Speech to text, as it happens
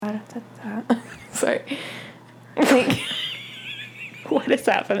Sorry. Like, What is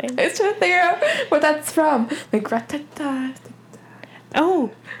happening? I was trying to figure out what that's from. Like, ratata.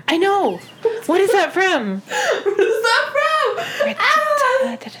 Oh, I know. What is that from? What is that from?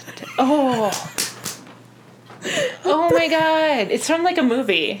 Oh. Oh my god. It's from like a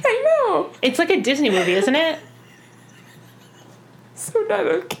movie. I know. It's like a Disney movie, isn't it? So not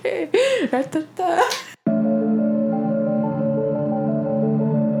okay. Ratata.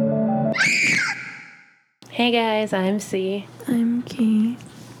 Hey guys, I'm C. I'm Key.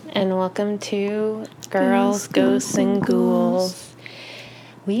 And welcome to Girls, Ghosts, and Ghouls.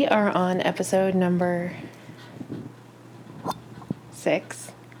 We are on episode number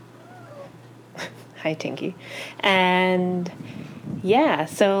 6. Hi, Tinky. And yeah,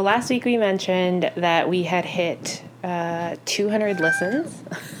 so last week we mentioned that we had hit 200 listens.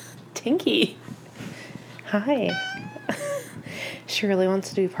 Tinky. Hi. She really wants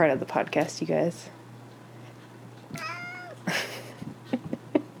to be part of the podcast, you guys.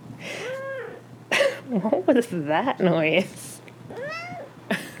 What was that noise?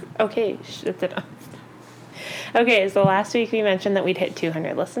 Okay, shut it off. Okay, so last week we mentioned that we'd hit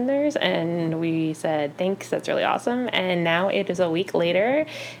 200 listeners, and we said, thanks, that's really awesome. And now it is a week later,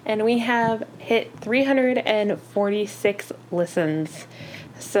 and we have hit 346 listens.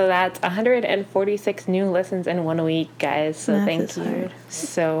 So that's 146 new listens in 1 week, guys. So Math thank is you hard.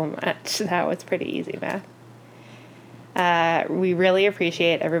 so much. That was pretty easy math. We really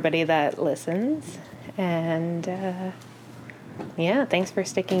appreciate everybody that listens. And yeah, thanks for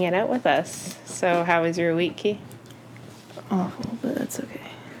sticking it out with us. So how was your week, Key? Awful, but that's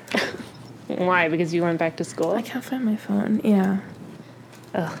okay. Why? Because you went back to school? I can't find my phone. Yeah.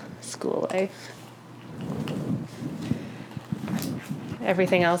 Ugh, school life.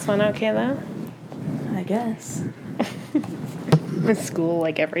 Everything else went okay, though? I guess. School,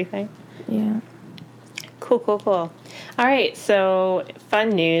 like everything? Yeah. Cool. All right, so fun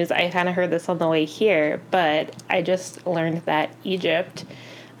news. I kind of heard this on the way here, but I just learned that Egypt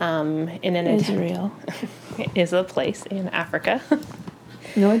Israel. is a place in Africa,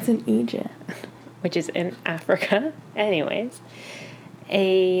 No, it's in Egypt. which is in Africa. Anyways,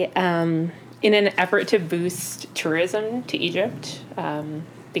 in an effort to boost tourism to Egypt,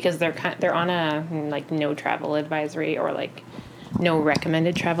 because they're on a like no travel advisory or like no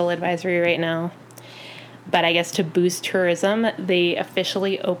recommended travel advisory right now. But I guess to boost tourism, they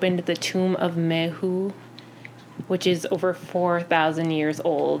officially opened the tomb of Mehu, which is over 4,000 years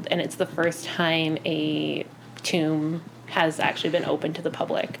old, and it's the first time a tomb has actually been open to the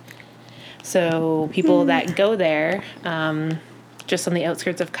public. So people that go there, just on the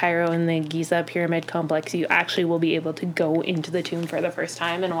outskirts of Cairo in the Giza Pyramid Complex, you actually will be able to go into the tomb for the first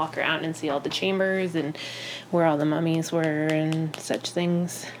time and walk around and see all the chambers and where all the mummies were and such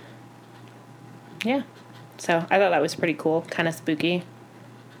things. Yeah. So I thought that was pretty cool, kind of spooky,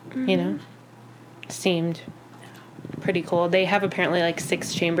 you know, seemed pretty cool. They have apparently like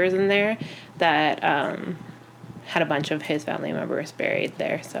 6 chambers in there that had a bunch of his family members buried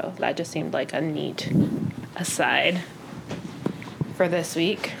there. So that just seemed like a neat aside for this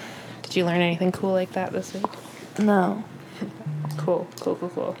week. Did you learn anything cool like that this week? No. Cool.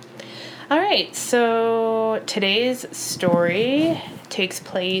 All right, so today's story takes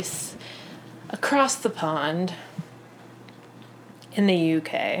place across the pond in the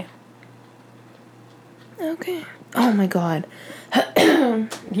UK. Okay. Oh my god. I'm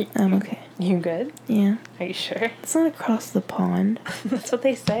okay. You good? Yeah. Are you sure? It's not across the pond. That's what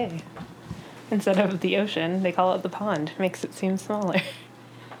they say. Instead of the ocean, they call it the pond. Makes it seem smaller.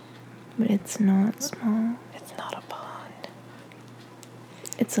 But it's not small. It's not a pond.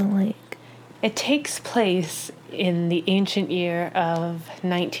 It's a lake. It takes place in the ancient year of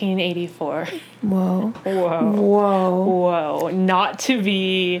 1984. Whoa. Whoa. Not to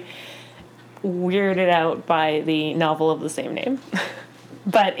be weirded out by the novel of the same name.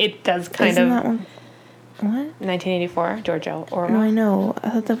 But it does kind Isn't of... that one... What? 1984, George Orwell. No, I know.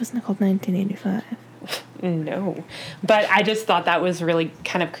 I thought that was called 1985. No. But I just thought that was really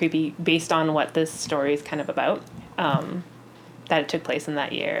kind of creepy based on what this story is kind of about. That it took place in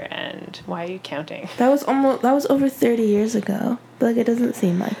that year. And why are you counting? That was over 30 years ago. But like, it doesn't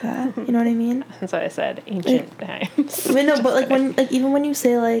seem like that. You know what I mean? That's what I said. Ancient times. I mean, no, but like even when you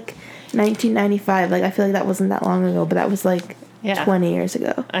say like 1995, like I feel like that wasn't that long ago, but that was like 20 years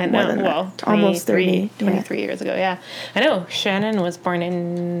ago. I know. More than Well, that. Almost 30. 23 years ago, yeah. I know. Shannon was born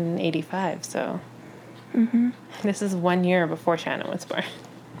in 85, so this is 1 year before Shannon was born.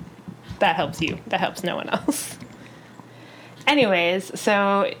 That helps you. That helps no one else. Anyways,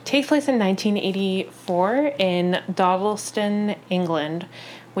 so it takes place in 1984 in Dawdleston, England,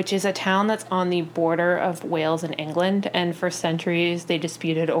 which is a town that's on the border of Wales and England, and for centuries they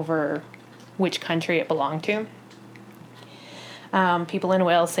disputed over which country it belonged to. People in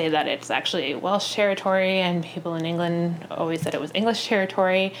Wales say that it's actually Welsh territory, and people in England always said it was English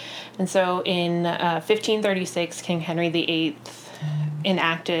territory. And so in 1536, King Henry VIII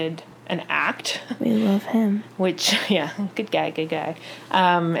enacted an act. We love him. Which, yeah, good guy.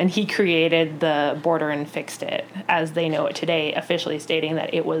 And he created the border and fixed it as they know it today, officially stating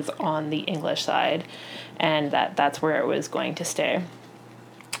that it was on the English side and that's where it was going to stay.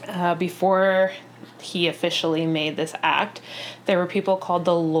 Before he officially made this act, there were people called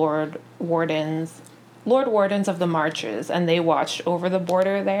the Lord Wardens of the Marches, and they watched over the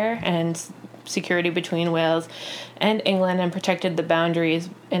border there and security between Wales and England and protected the boundaries.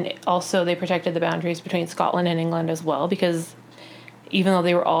 And also they protected the boundaries between Scotland and England as well, because even though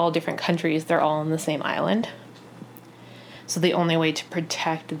they were all different countries, they're all on the same island. So the only way to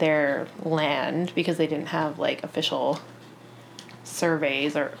protect their land, because they didn't have like official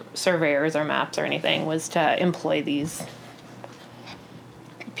surveys or surveyors or maps or anything, was to employ these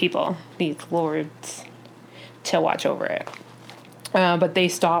people, these lords, to watch over it. But they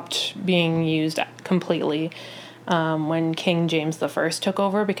stopped being used completely when King James I took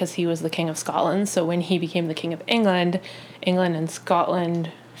over, because he was the King of Scotland. So when he became the King of England, England and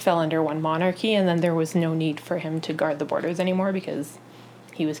Scotland fell under one monarchy, and then there was no need for him to guard the borders anymore because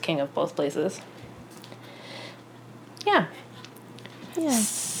he was king of both places. Yeah.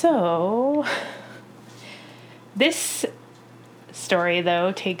 So this story,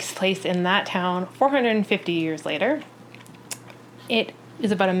 though, takes place in that town 450 years later. It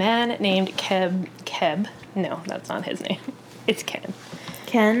is about a man named Keb. No, that's not his name. It's Ken.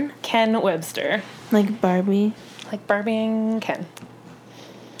 Ken Webster. Like Barbie? Like Barbie and Ken.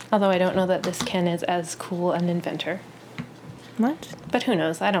 Although I don't know that this Ken is as cool an inventor. What? But who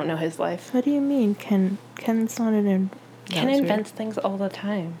knows? I don't know his life. What do you mean? Ken's not an Ken invents things all the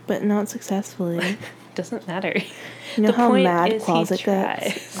time. But not successfully. Doesn't matter. You know how mad Closet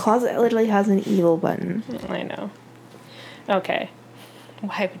gets? Closet literally has an evil button. I know. Okay.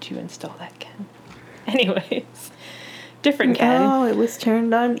 Why would you install that, Ken? Anyways. Different Ken. Oh, it was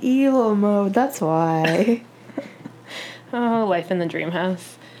turned on evil mode. That's why. Oh, life in the dream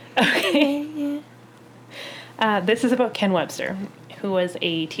house. Okay. This is about Ken Webster, who was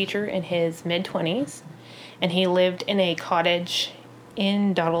a teacher in his mid-20s, and he lived in a cottage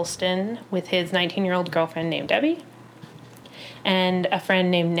in Dudleston with his 19-year-old girlfriend named Debbie, and a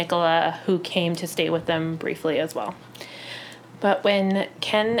friend named Nicola who came to stay with them briefly as well. But when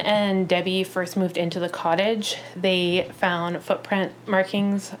Ken and Debbie first moved into the cottage, they found footprint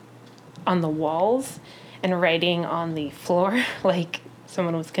markings on the walls and writing on the floor, like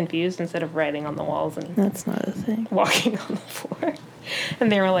someone was confused instead of writing on the walls and that's not a thing. Walking on the floor.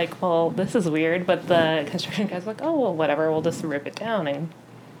 And they were like, well, this is weird, but the construction guys were like, oh, well, whatever, we'll just rip it down and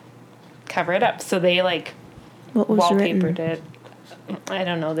cover it up. So they like wallpapered it. I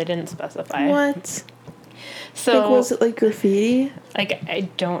don't know, they didn't specify. What? So like, was it like graffiti? Like,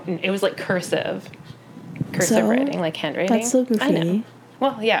 it was like cursive writing, like handwriting. That's still graffiti. I know.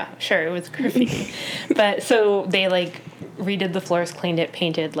 Well, yeah, sure, it was graffiti. But so they like redid the floors, cleaned it,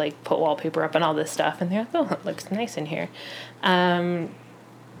 painted, like put wallpaper up and all this stuff, and they're like, oh, it looks nice in here.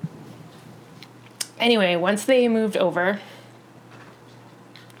 Anyway, once they once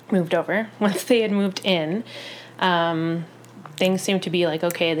they had moved in, things seemed to be like,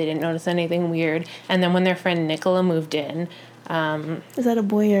 okay, they didn't notice anything weird. And then when their friend Nicola moved in... is that a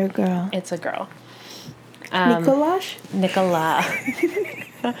boy or a girl? It's a girl. Nicolas? Nicola.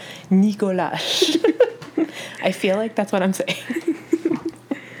 Nicolas. I feel like that's what I'm saying.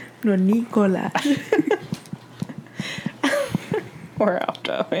 No, Nicolas. We're off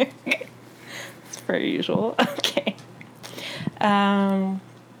topic. It's very usual. Okay.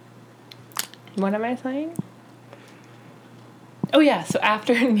 What am I saying? Oh, yeah. So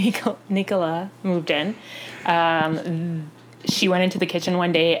after Nicola moved in, she went into the kitchen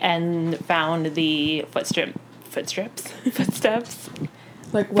one day and found the footsteps.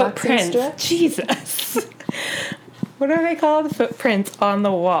 Like footprints. Jesus. What do they call the footprints on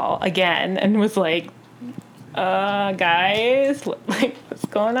the wall again? And was like, guys, like, what's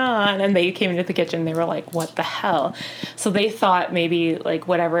going on? And they came into the kitchen. They were like, what the hell? So they thought maybe like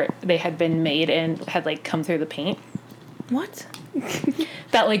whatever they had been made in had like come through the paint. What?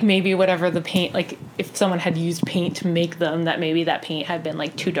 That like maybe whatever the paint, like if someone had used paint to make them, that maybe that paint had been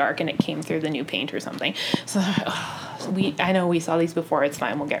like too dark and it came through the new paint or something. So I know we saw these before, it's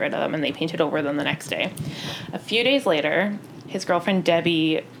fine, we'll get rid of them. And they painted over them the next day. A few days later, his girlfriend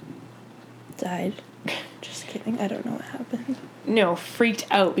Debbie died. Just kidding. I don't know what happened. No, freaked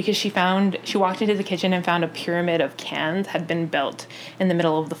out because she walked into the kitchen and found a pyramid of cans had been built in the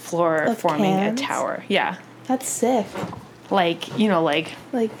middle of the floor, forming a tower. Yeah. That's sick. Like, you know, like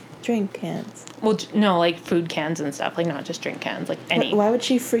drink cans. Well, no, like food cans and stuff, like not just drink cans, like any. Why would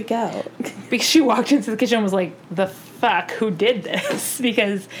she freak out? Because she walked into the kitchen and was like, the fuck, who did this?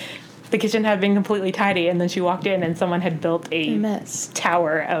 Because the kitchen had been completely tidy, and then she walked in and someone had built a mess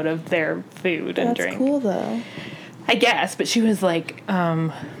tower out of their food and drink. That's cool, though. I guess, but she was like,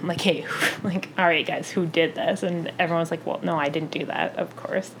 hey, like, all right, guys, who did this? And everyone was like, well, no, I didn't do that, of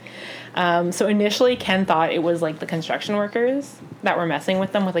course. So initially, Ken thought it was, like, the construction workers that were messing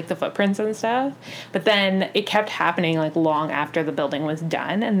with them with, like, the footprints and stuff. But then it kept happening, like, long after the building was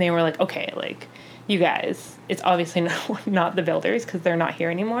done. And they were like, okay, like, you guys, it's obviously not the builders because they're not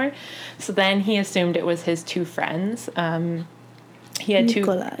here anymore. So then he assumed it was his two friends. He had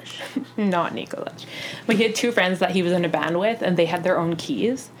Nicolaj. Not Nicolaj. But he had two friends that he was in a band with, and they had their own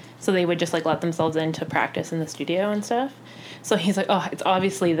keys. So they would just, like, let themselves in to practice in the studio and stuff. So he's like, oh, it's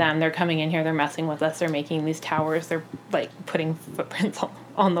obviously them. They're coming in here. They're messing with us. They're making these towers. They're, like, putting footprints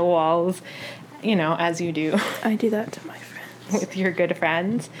on the walls, you know, as you do. I do that to my friends. With your good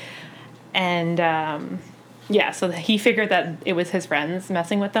friends. And, yeah, so he figured that it was his friends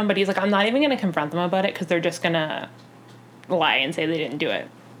messing with them. But he's like, I'm not even going to confront them about it because they're just going to lie and say they didn't do it.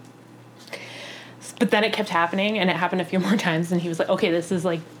 But then it kept happening, and it happened a few more times, and he was like, okay, this is,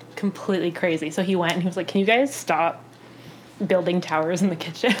 like, completely crazy. So he went and he was like, can you guys stop building towers in the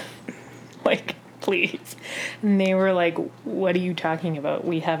kitchen? Like, please. And they were like, what are you talking about?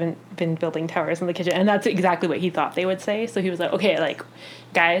 We haven't been building towers in the kitchen. And that's exactly what he thought they would say. So he was like, okay, like,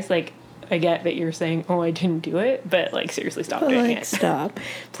 guys, like, I get that you're saying, oh, I didn't do it, but, like, seriously, stop doing it. Stop.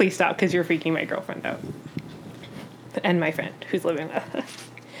 Please stop, because you're freaking my girlfriend out. And my friend who's living with us.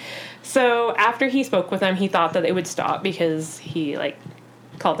 So after he spoke with them, he thought that it would stop because he, like,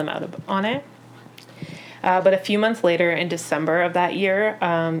 called them out on it. But a few months later, in December of that year,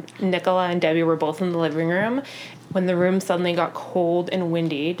 Nicola and Debbie were both in the living room when the room suddenly got cold and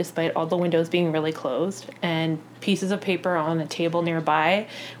windy, despite all the windows being really closed, and pieces of paper on a table nearby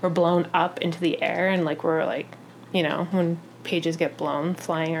were blown up into the air and, like, were, like, you know, when pages get blown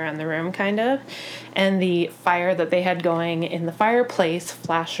flying around the room, kind of. And the fire that they had going in the fireplace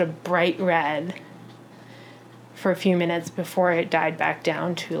flashed a bright red for a few minutes before it died back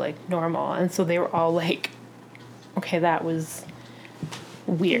down to, like, normal. And so they were all like, okay, that was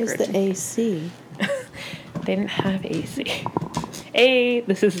weird. It was the AC. They didn't have AC.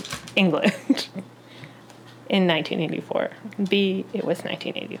 This is England in 1984. B, it was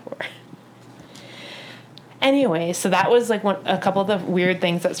 1984. Anyway, so that was, like, a couple of the weird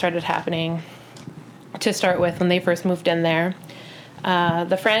things that started happening to start with when they first moved in there.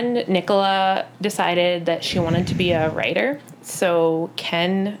 The friend, Nicola, decided that she wanted to be a writer. So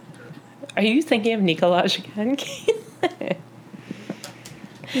Ken... Are you thinking of Nicolaj again?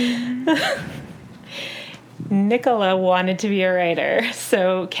 Nicola wanted to be a writer.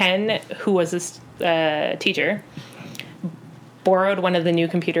 So Ken, who was a teacher, borrowed one of the new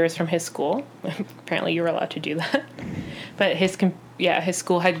computers from his school. Apparently you were allowed to do that. But his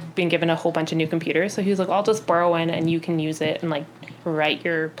school had been given a whole bunch of new computers. So he was like, I'll just borrow one and you can use it and, like, write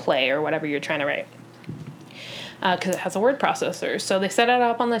your play or whatever you're trying to write. Because it has a word processor. So they set it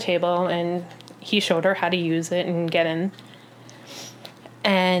up on the table and he showed her how to use it and get in.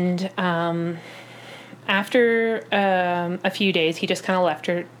 And after a few days, he just kind of left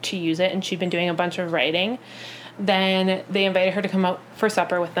her to use it, and she'd been doing a bunch of writing. Then they invited her to come out for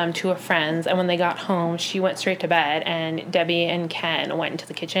supper with them to a friend's, and when they got home, she went straight to bed, and Debbie and Ken went into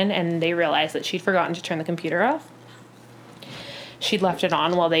the kitchen, and they realized that she'd forgotten to turn the computer off. She'd left it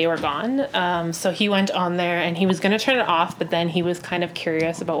on while they were gone, so he went on there, and he was going to turn it off, but then he was kind of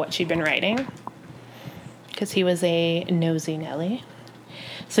curious about what she'd been writing, because he was a nosy Nelly.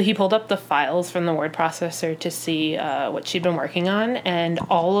 So he pulled up the files from the word processor to see what she'd been working on, and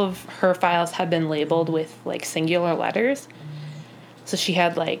all of her files had been labeled with, like, singular letters. So she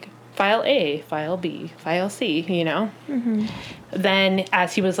had, like, file A, file B, file C, you know? Mm-hmm. Then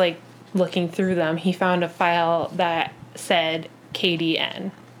as he was, like, looking through them, he found a file that said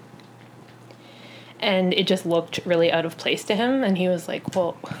KDN. And it just looked really out of place to him, and he was like,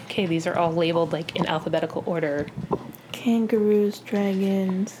 well, okay, these are all labeled, like, in alphabetical order. Kangaroos,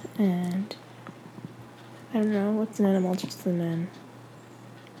 dragons, and I don't know, what's an animal just an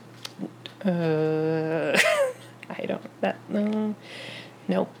N? I don't, that, no,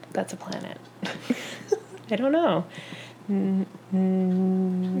 nope, that's a planet. I don't know.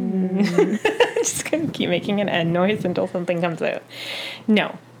 Just gonna keep making an N noise until something comes out.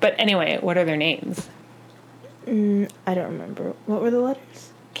 No, but anyway, what are their names? I don't remember. What were the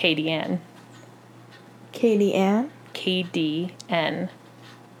letters? KDN. Katie Ann? KDN.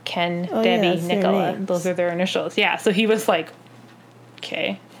 Ken, Oh, Debbie, yeah, that's their Nicola. names. Those are their initials. Yeah, so he was like,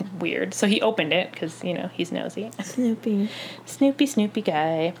 okay, weird. So he opened it because, you know, he's nosy. Snoopy. Snoopy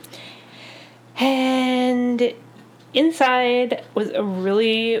guy. And inside was a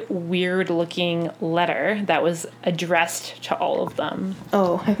really weird looking letter that was addressed to all of them.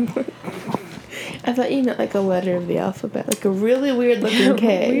 Oh, I thought you meant like a letter of the alphabet, like a really weird looking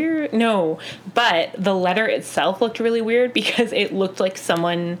K. Weird? No, but the letter itself looked really weird because it looked like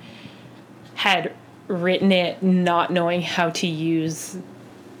someone had written it not knowing how to use,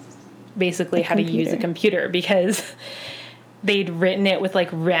 basically how to use a computer, because they'd written it with like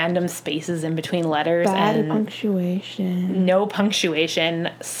random spaces in between letters. Bad and punctuation. No punctuation.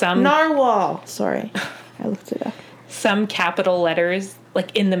 Some Narwhal. Sorry, I looked it up. Some capital letters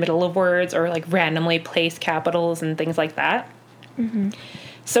like in the middle of words, or like randomly placed capitals and things like that. Mm-hmm.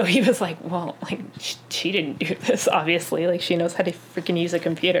 So he was like, well, like she didn't do this, obviously. Like she knows how to freaking use a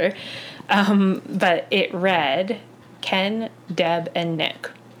computer. But it read, Ken, Deb, and Nick.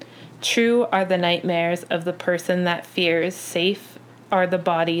 True are the nightmares of the person that fears. Safe are the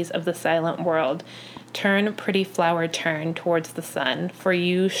bodies of the silent world. Turn, pretty flower, turn towards the sun, for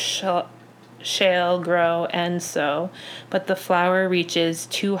you shall grow and sow, but the flower reaches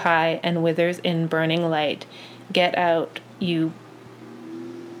too high and withers in burning light. Get out, you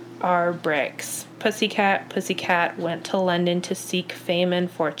are bricks. Pussycat, pussycat went to London to seek fame and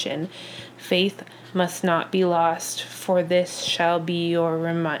fortune. Faith must not be lost, for this shall be your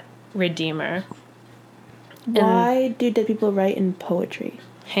redeemer. Why do dead people write in poetry?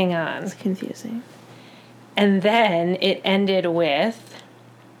 Hang on. It's confusing. And then it ended with,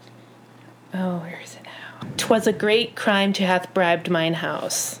 oh, where is it now? 'Twas a great crime to hath bribed mine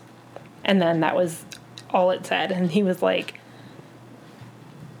house. And then that was all it said. And he was like,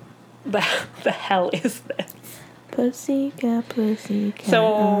 the hell is this? Pussycat, pussycat,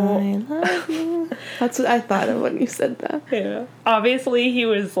 So, I love you. That's what I thought of when you said that. Yeah. Obviously, he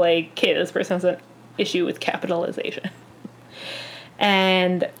was like, okay, this person has an issue with capitalization.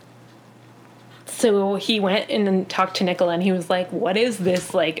 And so he went and talked to Nicola, and he was like, what is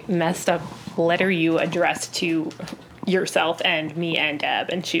this, like, messed up letter you addressed to yourself and me and Deb?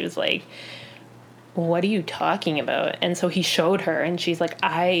 And she was like, what are you talking about? And so he showed her, and she's like,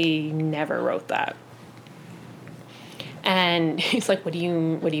 I never wrote that. And he's like, what do you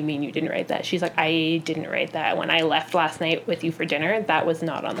mean you didn't write that? She's like, I didn't write that. When I left last night with you for dinner, that was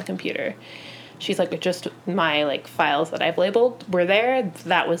not on the computer. She's like, just my, like, files that I've labeled were there.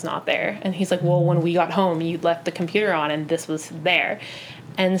 That was not there. And he's like, well, when we got home, you left the computer on and this was there.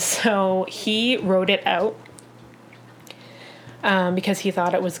 And so he wrote it out because he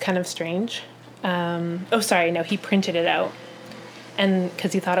thought it was kind of strange. He printed it out and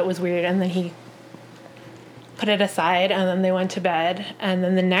because he thought it was weird. And then he put it aside, and then they went to bed. And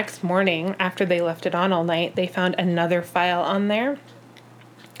then the next morning, after they left it on all night, they found another file on there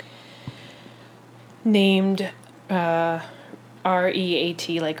named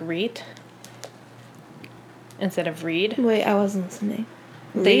R-E-A-T, like read, instead of read. Wait, I wasn't listening.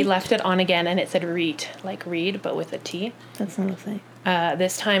 They left it on again, and it said read, like read, but with a T. That's not a thing.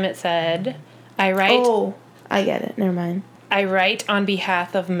 This time it said, I write... Oh, I get it. Never mind. I write on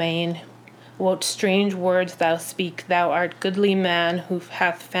behalf of Maine. What strange words thou speak, thou art goodly man, who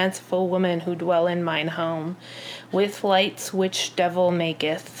hath fanciful woman who dwell in mine home. With lights which devil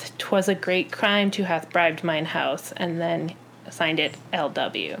maketh, 'twas a great crime to hath bribed mine house. And then signed it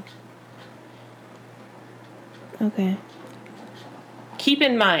L.W. Okay. Keep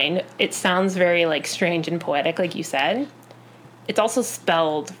in mind, it sounds very, like, strange and poetic, like you said. It's also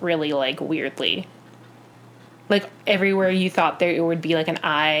spelled really, like, weirdly. Like, everywhere you thought there would be, like, an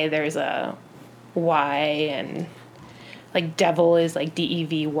I, there's a Y, and, like, devil is, like,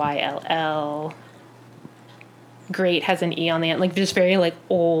 D-E-V-Y-L-L. Great has an E on the end. Like, just very, like,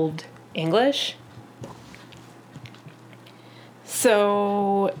 old English.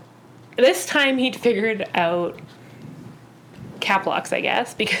 So, this time he'd figured out cap locks, I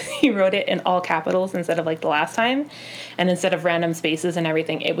guess, because he wrote it in all capitals instead of, like, the last time. And instead of random spaces and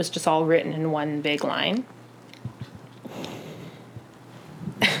everything, it was just all written in one big line.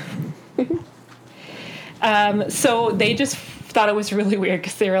 So they just thought it was really weird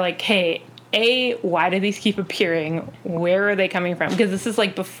because they were like, hey, why do these keep appearing? Where are they coming from? Because this is,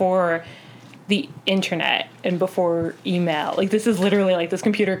 like, before the internet and before email. Like, this is literally, like, this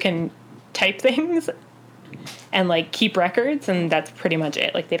computer can type things and, like, keep records, and that's pretty much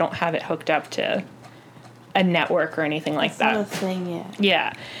it. Like, they don't have it hooked up to a network or anything like that. Not a thing, yeah.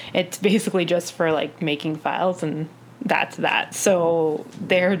 Yeah. It's basically just for, like, making files, and that's that. So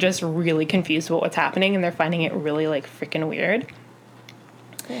they're just really confused about what's happening, and they're finding it really, like, freaking weird.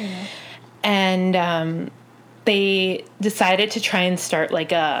 Yeah. And they decided to try and start,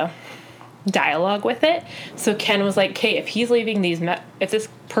 like, a dialogue with it. So Ken was like, okay, if he's leaving if this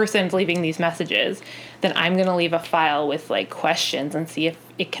person's leaving these messages, then I'm going to leave a file with, like, questions and see if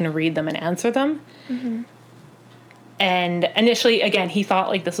it can read them and answer them. Mm-hmm. And initially, again, he thought,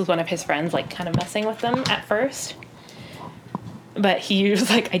 like, this was one of his friends, like, kind of messing with them at first. But he was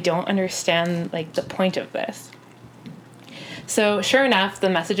like, I don't understand, like, the point of this. So sure enough, the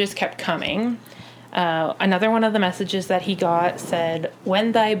messages kept coming. Another one of the messages that he got said,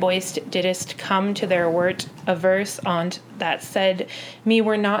 when thy boyst didst come to their wort, a verse on't that said, me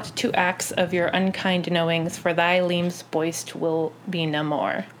were not to acts of your unkind knowings, for thy limbs boyst will be no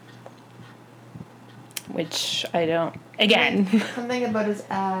more. Which I don't, again. Something about his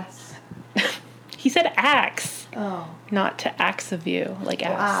ass. He said acts. Oh. Not to acts of you, like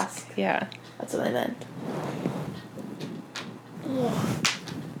ask. Yeah. That's what I meant.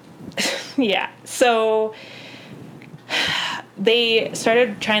 Yeah. So they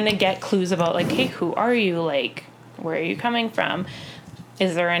started trying to get clues about, like, hey, who are you? Like, where are you coming from?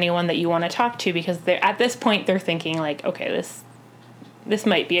 Is there anyone that you want to talk to? Because they're at this point they're thinking, like, okay, this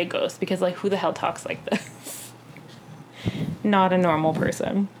might be a ghost, because, like, who the hell talks like this? Not a normal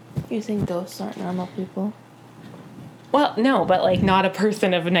person. You think ghosts aren't normal people? Well, no, but, like, not a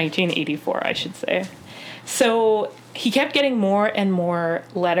person of 1984, I should say. So he kept getting more and more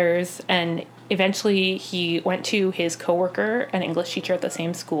letters, and eventually he went to his coworker, an English teacher at the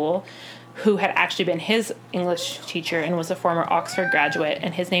same school, who had actually been his English teacher and was a former Oxford graduate,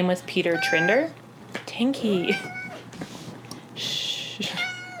 and his name was Peter Trinder. Tinky. Shh.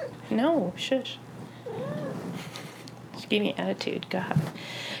 No, shush. She gave me attitude. God.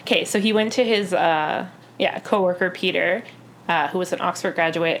 Okay, so he went to his coworker Peter, who was an Oxford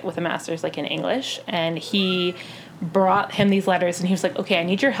graduate with a master's, like, in English, and he brought him these letters, and he was like, okay, I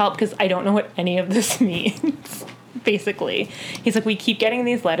need your help because I don't know what any of this means. Basically, he's like, we keep getting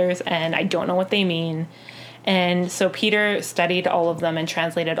these letters and I don't know what they mean. And so Peter studied all of them and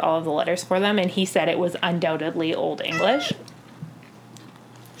translated all of the letters for them, and he said it was undoubtedly Old English.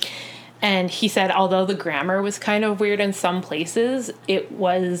 And he said, although the grammar was kind of weird in some places, it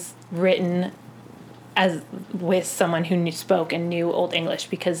was written as with someone who spoke and knew Old English,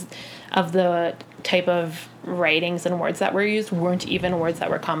 because of the type of writings and words that were used weren't even words that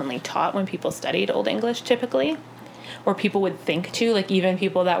were commonly taught when people studied Old English typically, or people would think to, like, even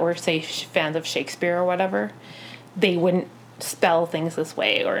people that were, say, fans of Shakespeare or whatever, they wouldn't spell things this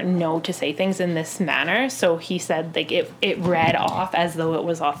way or know to say things in this manner. So he said, like, it read off as though it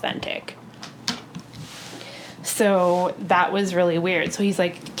was authentic. So that was really weird. So he's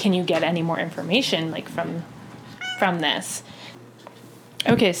like, can you get any more information, like, from this?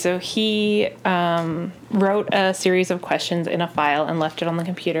 Okay, so he wrote a series of questions in a file and left it on the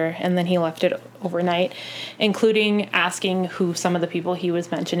computer, and then he left it overnight, including asking who some of the people he was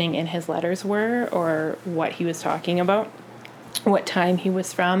mentioning in his letters were, or what he was talking about, what time he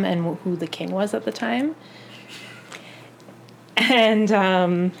was from, and who the king was at the time. And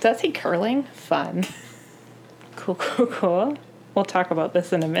does that say curling? Fun. Cool. We'll talk about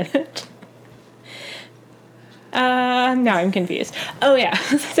this in a minute. Now I'm confused. Oh, yeah.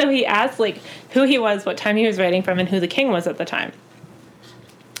 So he asked, like, who he was, what time he was writing from, and who the king was at the time.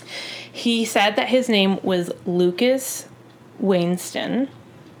 He said that his name was Lucas Wainston.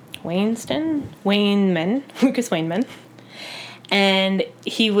 Lucas Wainman. And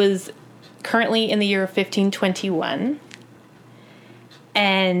he was currently in the year of 1521.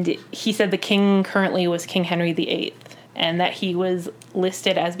 And he said the king currently was King Henry VIII, and that he was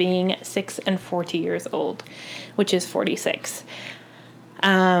listed as being 6 and 40 years old, which is 46.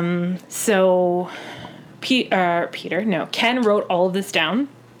 So Ken wrote all of this down,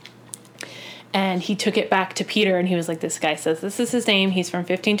 and he took it back to Peter, and he was like, this guy says this is his name. He's from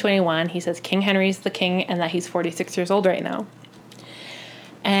 1521. He says King Henry's the king and that he's 46 years old right now.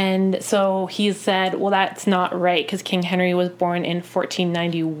 And so he said, well, that's not right, because King Henry was born in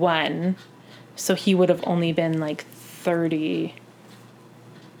 1491, so he would have only been, like, 30.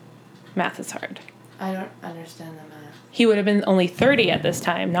 Math is hard. I don't understand the math. He would have been only 30 at this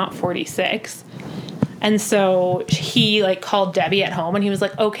time, not 46. And so he, like, called Debbie at home, and he was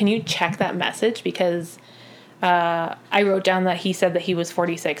like, oh, can you check that message? Because I wrote down that he said that he was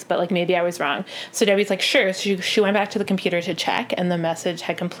 46, but, like, maybe I was wrong. So Debbie's like, sure. So she went back to the computer to check, and the message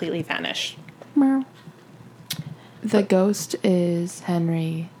had completely vanished. The ghost is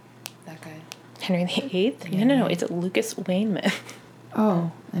Henry. That guy. Henry VIII? Yeah. No, it's Lucas Wainman.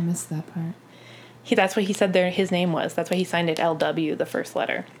 Oh, I missed that part. That's what he said there his name was. That's why he signed it LW, the first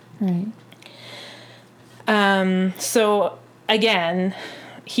letter. Right. So, again,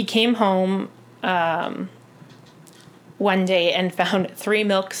 he came home one day and found 3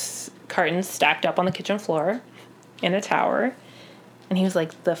 milk cartons stacked up on the kitchen floor in a tower. And he was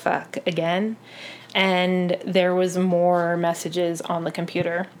like, the fuck, again? And there was more messages on the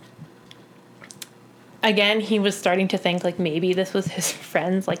computer. Again, he was starting to think, like, maybe this was his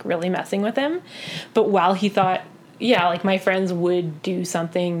friends, like, really messing with him. But while he thought, yeah, like, my friends would do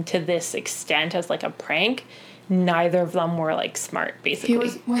something to this extent as, like, a prank, neither of them were, like, smart, basically.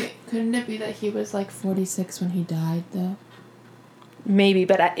 Couldn't it be that he was, like, 46 when he died, though? Maybe,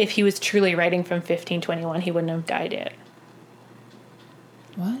 but if he was truly writing from 1521, he wouldn't have died yet.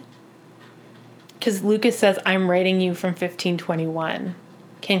 What? Because Lucas says, I'm writing you from 1521.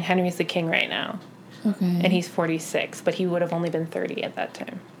 King Henry's the king right now. Okay. And he's 46, but he would have only been 30 at that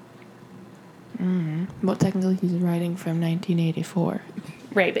time. Mm-hmm. Well, technically he's writing from 1984.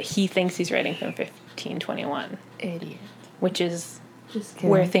 Right, but he thinks he's writing from 1521. Idiot. Which is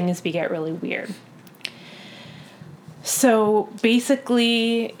where things get really weird. So,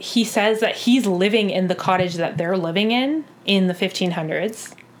 basically, he says that he's living in the cottage that they're living in the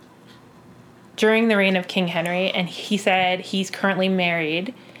 1500s during the reign of King Henry, and he said he's currently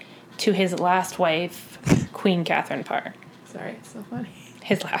married to his last wife, Queen Catherine Parr. Sorry, it's so funny.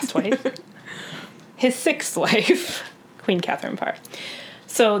 His last wife. His 6th wife, Queen Catherine Parr.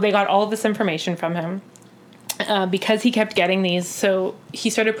 So they got all of this information from him. Because he kept getting these, so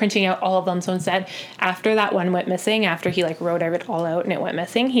he started printing out all of them. So instead, after that one went missing, after he like wrote it all out and it went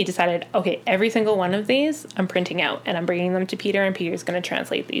missing, he decided, okay, every single one of these I'm printing out and I'm bringing them to Peter, and Peter's going to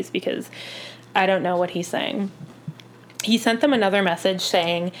translate these because I don't know what he's saying. He sent them another message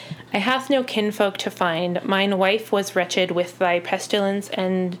saying, I have no kinfolk to find. Mine wife was wretched with thy pestilence,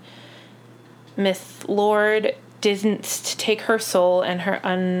 and Miss Lord didn't take her soul and her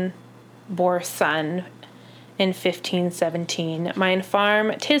unbore son in 1517. Mine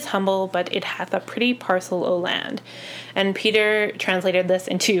farm, 'tis humble, but it hath a pretty parcel o' land. And Peter translated this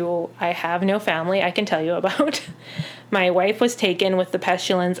into, I have no family I can tell you about. My wife was taken with the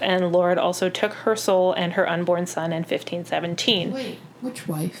pestilence, and Lord also took her soul and her unborn son in 1517. Wait, which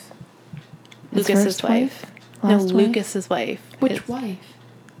wife? Lucas's wife. No, Lucas's wife. Which wife?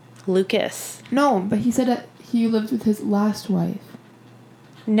 Lucas. No, but he said that he lived with his last wife.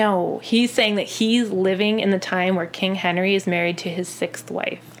 No, he's saying that he's living in the time where King Henry is married to his 6th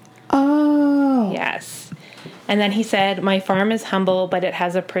wife. Oh. Yes. And then he said, my farm is humble, but it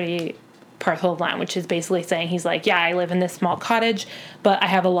has a pretty parcel of land, which is basically saying he's like, yeah, I live in this small cottage, but I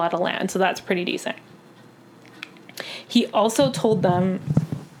have a lot of land, so that's pretty decent. He also told them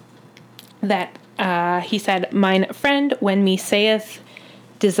that, he said, mine friend, when me saith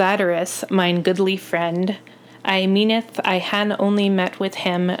Desiderius, mine goodly friend, I meaneth I han only met with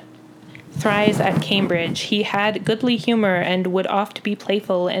him thrice at Cambridge. He had goodly humour, and would oft be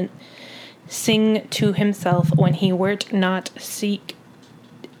playful, and sing to himself when he wert not seek.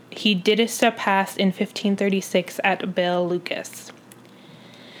 He didst pass in 1536 at Bell Lucas.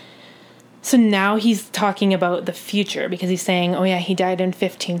 So now he's talking about the future, because he's saying, oh yeah, he died in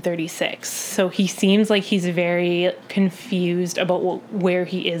 1536. So he seems like he's very confused about where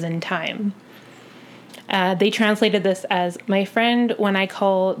he is in time. They translated this as, my friend, when I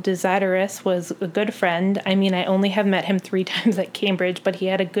call Desiderius, was a good friend. I mean, I only have met him 3 times at Cambridge, but he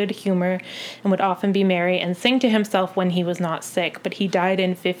had a good humor and would often be merry and sing to himself when he was not sick. But he died in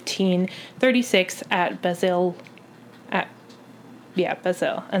 1536 at Basile.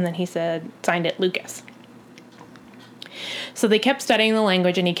 Basile. And then he signed it Lucas. So they kept studying the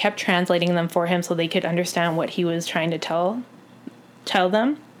language, and he kept translating them for him so they could understand what he was trying to tell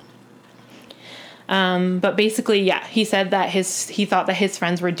them. But basically, yeah, he said that he thought that his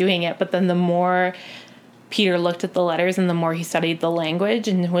friends were doing it, but then the more Peter looked at the letters and the more he studied the language,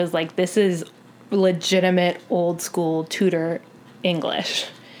 and was like, this is legitimate old school Tudor English.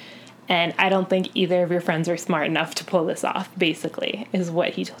 And I don't think either of your friends are smart enough to pull this off, basically, is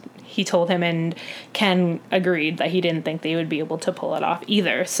what he told him. And Ken agreed that he didn't think they would be able to pull it off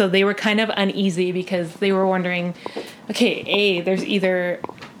either. So they were kind of uneasy because they were wondering, okay, there's either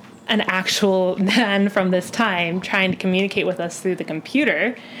an actual man from this time trying to communicate with us through the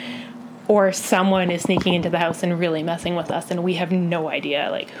computer, or someone is sneaking into the house and really messing with us, and we have no idea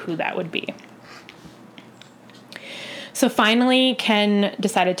like who that would be. So finally, Ken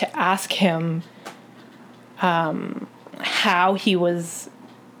decided to ask him how he was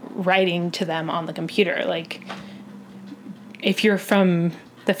writing to them on the computer. Like, if you're from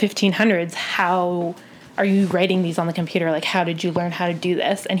the 1500s, how are you writing these on the computer? Like, how did you learn how to do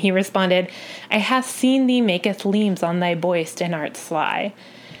this? And he responded, I have seen thee maketh leames on thy boist and art sly,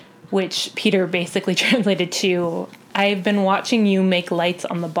 which Peter basically translated to, I've been watching you make lights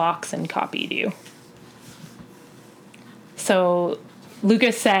on the box and copied you. So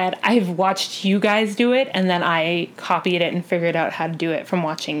Lucas said, I've watched you guys do it, and then I copied it and figured out how to do it from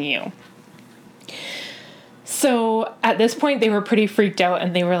watching you. So at this point, they were pretty freaked out,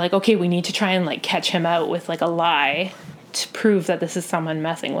 and they were like, okay, we need to try and like catch him out with like a lie to prove that this is someone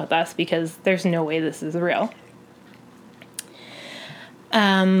messing with us, because there's no way this is real.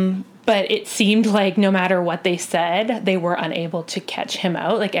 But it seemed like no matter what they said, they were unable to catch him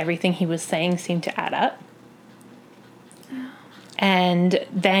out. Like everything he was saying seemed to add up. And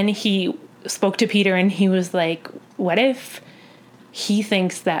then he spoke to Peter and he was like, what if he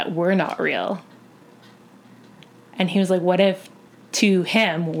thinks that we're not real? And he was like, what if to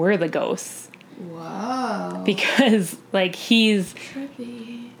him we're the ghosts? Wow. Because like he's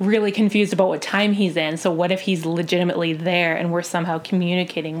really confused about what time he's in. So what if he's legitimately there and we're somehow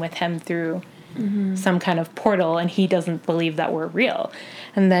communicating with him through some kind of portal and he doesn't believe that we're real?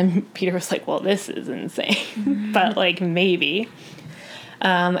 And then Peter was like, well, this is insane. But like maybe.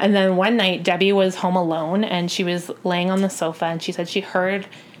 And then one night Debbie was home alone and she was laying on the sofa and she said she heard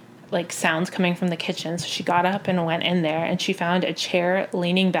like sounds coming from the kitchen. So she got up and went in there and she found a chair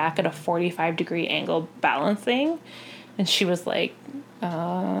leaning back at a 45-degree angle balancing. And she was like,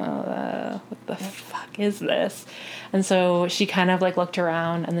 what the fuck is this? And so she kind of like looked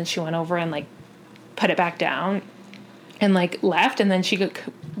around and then she went over and like put it back down and like left. And then she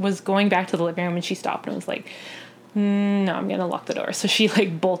was going back to the living room and she stopped and was like, no, I'm gonna lock the door. So she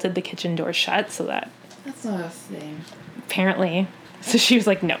like bolted the kitchen door shut so that that's not a thing. Apparently. So she was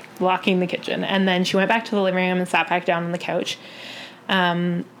like, no, locking the kitchen. And then she went back to the living room and sat back down on the couch.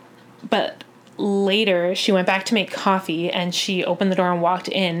 But later she went back to make coffee and she opened the door and walked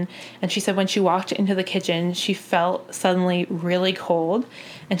in. And she said when she walked into the kitchen, she felt suddenly really cold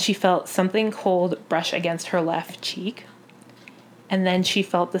and she felt something cold brush against her left cheek. And then she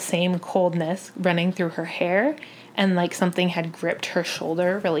felt the same coldness running through her hair and like something had gripped her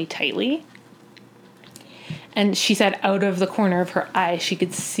shoulder really tightly. And she said out of the corner of her eye, she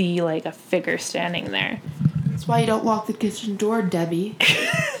could see like a figure standing there. That's why you don't lock the kitchen door, Debbie.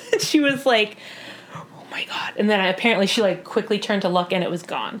 She was like, oh my God. And then apparently she like quickly turned to look and it was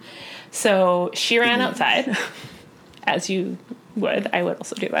gone. So she ran outside, as you would. I would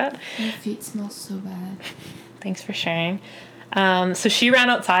also do that. My feet smell so bad. Thanks for sharing. So she ran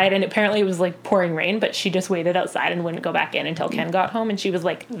outside and apparently it was like pouring rain, but she just waited outside and wouldn't go back in until Ken got home. And she was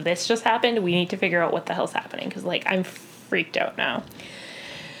like, this just happened. We need to figure out what the hell's happening. Cause like, I'm freaked out now.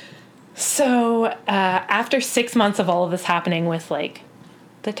 So, after 6 months of all of this happening with like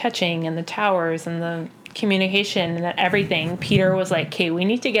the touching and the towers and the communication and everything, Peter was like, okay, we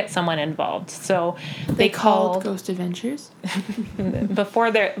need to get someone involved. So they called Ghost Adventures.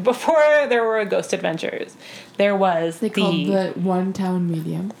 before there were Ghost Adventures, there was they called the One Town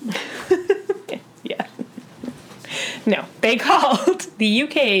Medium. Yeah. No, they called the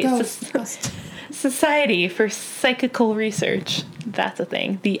UK Society for Psychical Research. That's a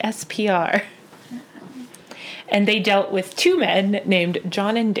thing. The SPR. And they dealt with two men named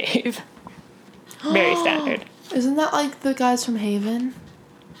John and Dave. Very standard. Isn't that like the guys from Haven?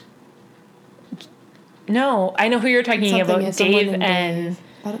 No, I know who you're talking about. Dave and...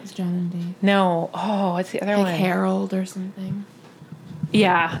 I thought it was John and Dave. No. Oh, what's the other one? Harold or something.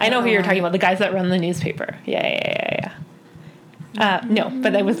 Yeah, I know who you're talking about. The guys that run the newspaper. Yeah. No,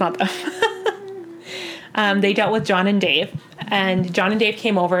 but that was not them. They dealt with John and Dave. And John and Dave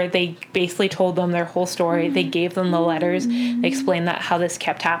came over. They basically told them their whole story. They gave them the letters. They explained how this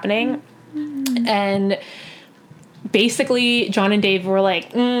kept happening. And basically, John and Dave were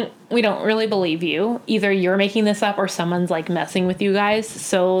like, we don't really believe you. Either you're making this up or someone's like messing with you guys.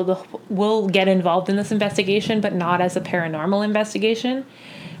 So we'll get involved in this investigation, but not as a paranormal investigation.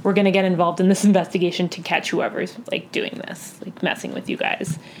 We're going to get involved in this investigation to catch whoever's like doing this, like messing with you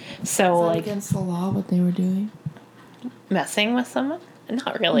guys. So like against the law what they were doing? Messing with someone?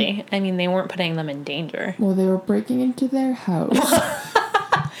 Not really. I mean, they weren't putting them in danger. Well, they were breaking into their house.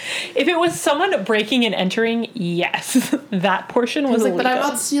 If it was someone breaking and entering, yes, that portion was illegal. But I'm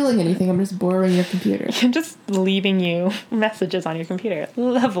not stealing anything. I'm just borrowing your computer. I'm just leaving you messages on your computer.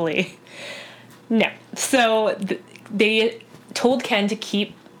 Lovely. No. So they told Ken to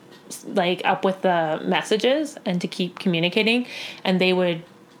keep like up with the messages and to keep communicating, and they would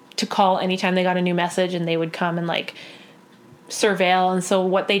to call anytime they got a new message, and they would come and like surveil. And so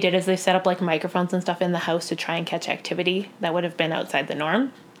what they did is they set up like microphones and stuff in the house to try and catch activity that would have been outside the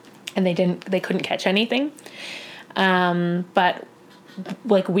norm. And they couldn't catch anything. But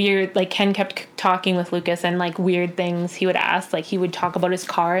like weird, like Ken kept talking with Lucas, and like weird things he would ask, like he would talk about his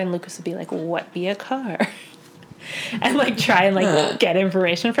car and Lucas would be like, what be a car? And like try and like get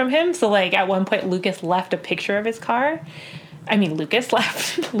information from him. So like at one point Lucas left a picture of his car. I mean, Lucas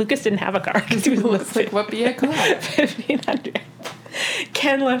left. Lucas didn't have a car because he was like, what be a car? 1500.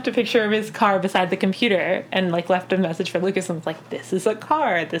 Ken left a picture of his car beside the computer and like left a message for Lucas and was like, this is a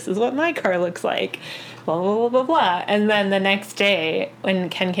car. This is what my car looks like. Blah, blah, blah, blah, blah. And then the next day when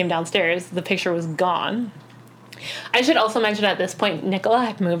Ken came downstairs, the picture was gone. I should also mention at this point, Nicola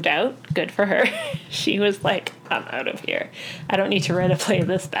had moved out. Good for her. She was like, I'm out of here. I don't need to write a play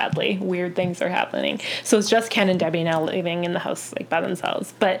this badly. Weird things are happening. So it's just Ken and Debbie now living in the house like by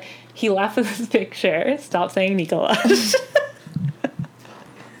themselves. But he left with this picture. Stop saying Nicola.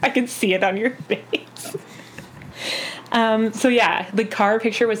 I can see it on your face. So yeah, the car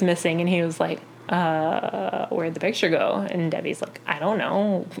picture was missing and he was like, where'd the picture go? And Debbie's like, I don't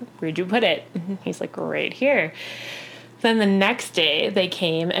know. Where'd you put it? And he's like, right here. Then the next day they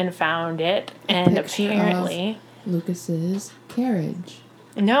came and found it, and apparently Lucas's carriage.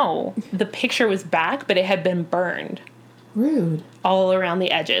 No, the picture was back, but it had been burned. Rude. All around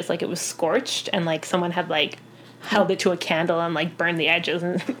the edges, like it was scorched, and like someone had like held it to a candle and like burned the edges,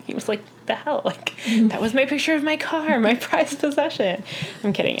 and he was like, the hell, like that was my picture of my car, my prized possession.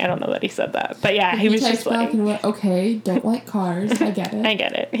 I'm kidding, I don't know that he said that, but yeah, he was just like, and went, okay, don't like cars, I get it. I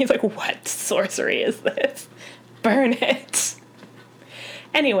get it. He's like, what sorcery is this? Burn it.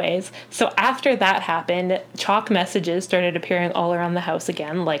 Anyways, so after that happened, chalk messages started appearing all around the house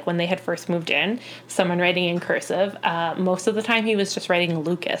again, like when they had first moved in, someone writing in cursive. Most of the time he was just writing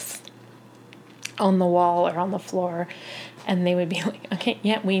Lucas on the wall or on the floor, and they would be like, okay,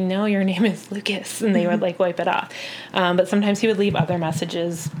 yeah, we know your name is Lucas, and they would like wipe it off. But sometimes he would leave other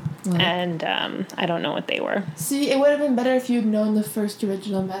messages, and I don't know what they were. See, it would have been better if you'd known the first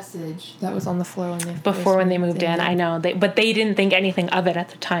original message that was on the floor when they moved in. I know, but they didn't think anything of it at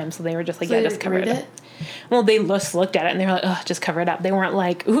the time, so they were just like, so yeah, just cover it up. Well, they just looked at it and they were like, oh, just cover it up. They weren't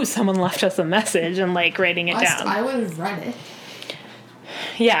like, ooh, someone left us a message and like writing it down. I would have read it.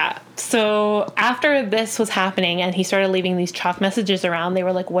 Yeah. So after this was happening and he started leaving these chalk messages around, they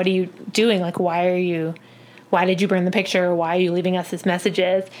were like, what are you doing? Like, why did you burn the picture? Why are you leaving us these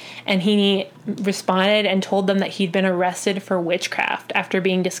messages? And he responded and told them that he'd been arrested for witchcraft after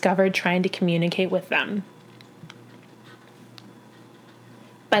being discovered trying to communicate with them.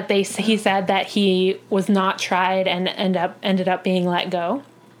 But he said that he was not tried and ended up being let go.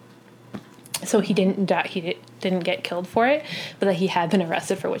 So he didn't die. He didn't get killed for it, but that he had been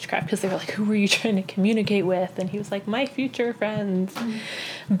arrested for witchcraft because they were like, who were you trying to communicate with? And he was like, my future friends.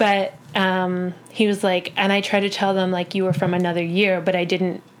 Mm-hmm. But he was like, and I tried to tell them like you were from another year, but I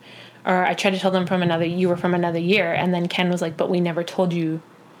didn't, or I tried to tell them you were from another year. And then Ken was like, but we never told you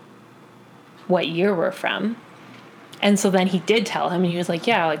what year we're from. And so then he did tell him, and he was like,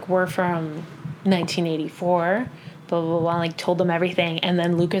 yeah, like we're from 1984. Blah, blah, blah, like told them everything. And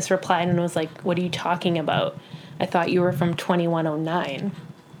then Lucas replied and was like, what are you talking about? I thought you were from 2109.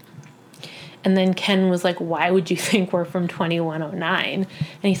 And then Ken was like, why would you think we're from 2109? And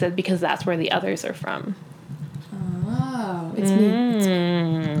he said, because that's where the others are from. Oh, it's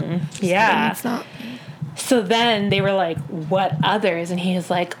me. Yeah. It's not. So then they were like, what others? And he was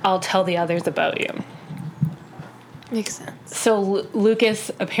like, I'll tell the others about you. Makes sense. So Lucas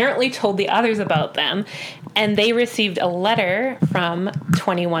apparently told the others about them, and they received a letter from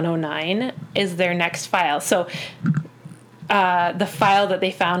 2109 is their next file. So the file that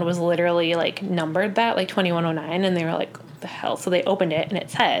they found was literally like numbered that, like 2109, and they were like, what the hell? So they opened it, and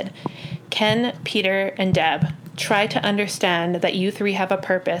it said, Ken, Peter, and Deb, try to understand that you three have a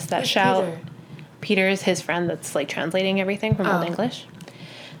purpose that shall... Peter is his friend that's like translating everything from Old English.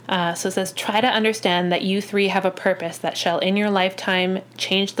 So it says, try to understand that you three have a purpose that shall in your lifetime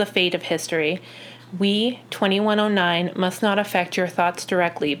change the fate of history. We, 2109, must not affect your thoughts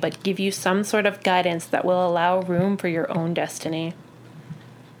directly, but give you some sort of guidance that will allow room for your own destiny.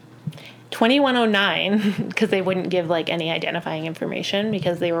 2109, because they wouldn't give like any identifying information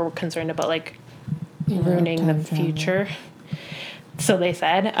because they were concerned about like ruining the future. So they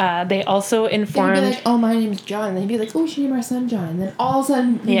said. They also informed... They'd be like, oh, my name's John. And they'd be like, oh, we should name our son John. And then all of a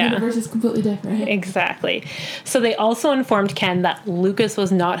sudden, the universe is completely different. Exactly. So they also informed Ken that Lucas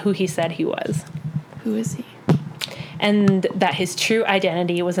was not who he said he was. Who is he? And that his true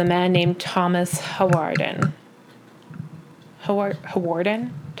identity was a man named Thomas Hawarden.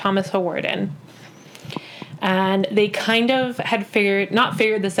 Hawarden? Thomas Hawarden. And they kind of had not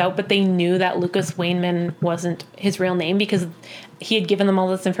figured this out, but they knew that Lucas Weinman wasn't his real name because he had given them all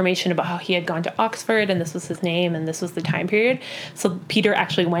this information about how he had gone to Oxford and this was his name and this was the time period. So Peter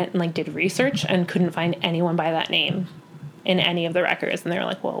actually went and like did research and couldn't find anyone by that name in any of the records. And they were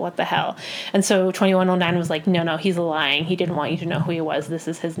like, well, what the hell? And so 2109 was like, no, he's lying. He didn't want you to know who he was. This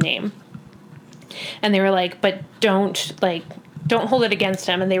is his name. And they were like, but don't hold it against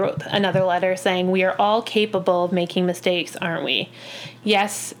him. And they wrote another letter saying, we are all capable of making mistakes, aren't we?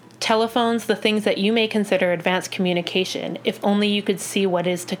 Yes, telephones, the things that you may consider advanced communication, if only you could see what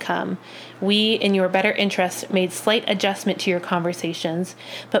is to come. We, in your better interest, made slight adjustment to your conversations,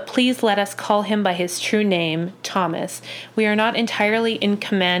 but please let us call him by his true name, Thomas. We are not entirely in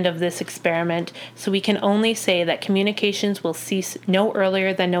command of this experiment, so we can only say that communications will cease no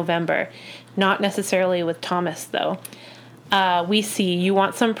earlier than November. Not necessarily with Thomas, though. We see you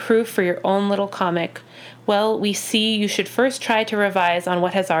want some proof for your own little comic. Well, we see you should first try to revise on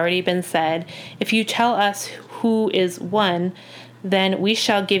what has already been said. If you tell us who is one, then we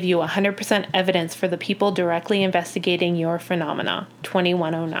shall give you 100% evidence for the people directly investigating your phenomena.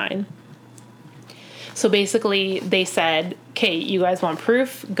 2109. So basically they said, okay, you guys want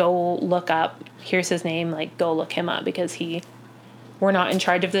proof? Go look up. Here's his name. Like, go look him up because we're not in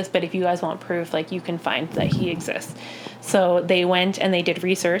charge of this, but if you guys want proof, like, you can find that he exists. So they went and they did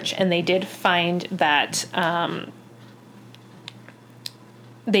research, and they did find that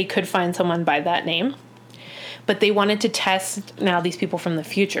they could find someone by that name. But they wanted to test now these people from the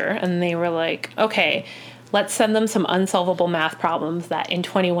future, and they were like, okay, let's send them some unsolvable math problems that in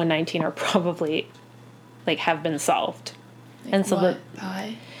 2119 are probably, like, have been solved. Like, and so what?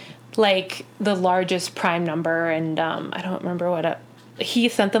 Pi? Like the largest prime number, and I don't remember what he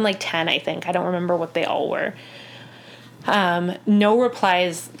sent them like 10, I think. I don't remember what they all were. No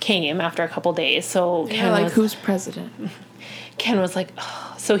replies came after a couple days, so Ken was, who's president? Ken was like,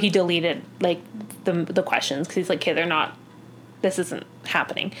 oh. So he deleted like the questions because he's like, okay, this isn't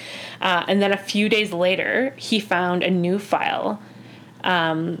happening. And then a few days later, he found a new file,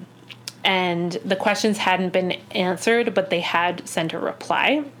 and the questions hadn't been answered, but they had sent a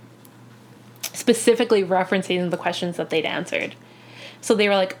reply, specifically referencing the questions that they'd answered. So they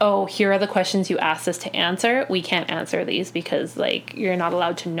were like, oh, here are the questions you asked us to answer. We can't answer these because, like, you're not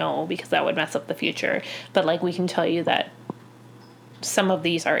allowed to know because that would mess up the future. But, like, we can tell you that some of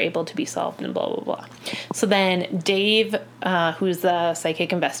these are able to be solved and blah, blah, blah. So then Dave, who's the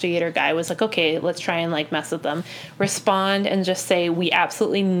psychic investigator guy, was like, okay, let's try and, like, mess with them. Respond and just say, we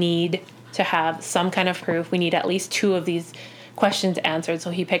absolutely need to have some kind of proof. We need at least 2 of these questions answered. So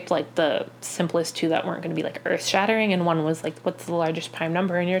he picked like the simplest 2 that weren't going to be like earth shattering, and one was like, what's the largest prime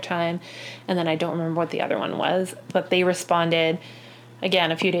number in your time? And then I don't remember what the other one was, but they responded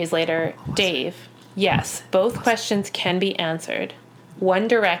again a few days later. Dave, yes, both questions can be answered, one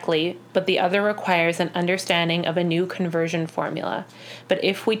directly, but the other requires an understanding of a new conversion formula. But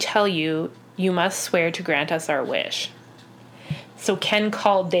if we tell you, you must swear to grant us our wish. So Ken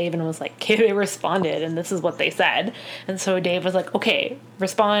called Dave and was like, okay, they responded, and this is what they said. And so Dave was like, okay,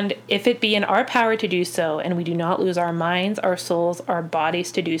 respond. If it be in our power to do so, and we do not lose our minds, our souls, our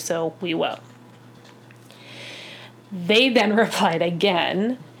bodies to do so, we will. They then replied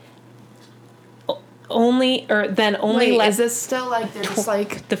again, only Wait, let... is this still like they're just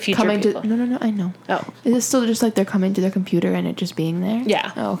like the future coming people. No, I know. Oh. Is this still just like they're coming to their computer and it just being there?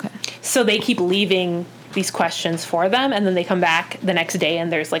 Yeah. Oh, okay. So they keep leaving these questions for them, and then they come back the next day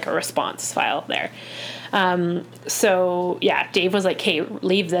and there's like a response file there. So yeah, Dave was like, hey,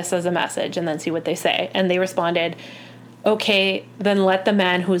 leave this as a message and then see what they say. And they responded, okay, then let the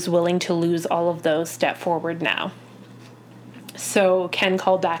man who is willing to lose all of those step forward now. So Ken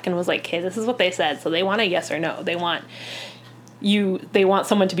called back and was like, okay, this is what they said. So they want a yes or no. They want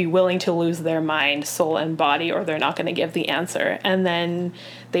someone to be willing to lose their mind, soul, and body, or they're not going to give the answer. And then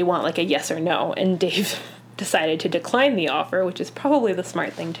they want like a yes or no. And Dave decided to decline the offer, which is probably the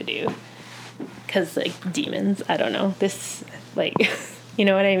smart thing to do. Because, like, demons, I don't know. This, like, you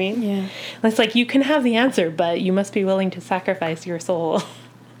know what I mean? Yeah. It's like, you can have the answer, but you must be willing to sacrifice your soul.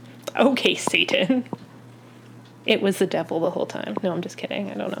 Okay, Satan. It was the devil the whole time. No, I'm just kidding.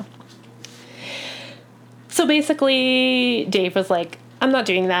 I don't know. So basically, Dave was like, I'm not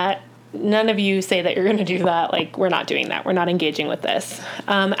doing that. None of you say that you're going to do that. Like, we're not doing that. We're not engaging with this.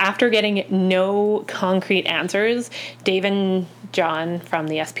 After getting no concrete answers, Dave and John from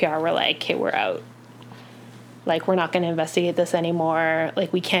the SPR were like, okay, we're out. Like, we're not going to investigate this anymore.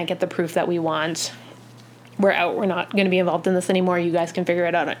 Like, we can't get the proof that we want. We're out. We're not going to be involved in this anymore. You guys can figure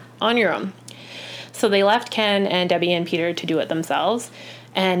it out on your own. So they left Ken and Debbie and Peter to do it themselves.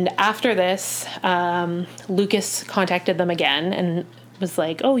 And after this, Lucas contacted them again and was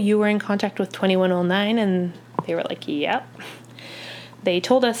like, oh, you were in contact with 2109? And they were like, yep. They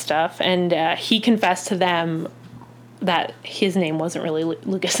told us stuff, and he confessed to them that his name wasn't really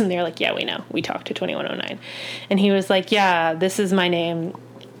Lucas, and they're like, yeah, we know. We talked to 2109. And he was like, yeah, this is my name.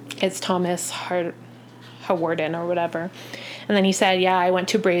 It's Thomas Hawarden or whatever. And then he said, yeah, I went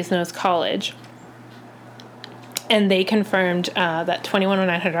to Brasenose College. And they confirmed that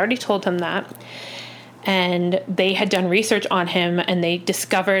 2109 had already told him that. And they had done research on him, and they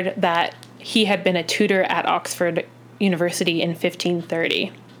discovered that he had been a tutor at Oxford University in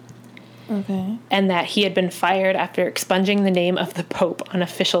 1530. Okay. And that he had been fired after expunging the name of the Pope on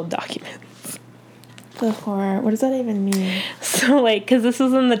official documents. The horror. What does that even mean? So, like, because this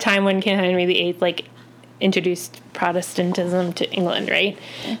was in the time when King Henry VIII, like, introduced Protestantism to England, right?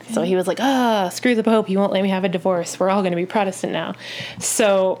 Okay. So he was like, screw the Pope. He won't let me have a divorce. We're all going to be Protestant now.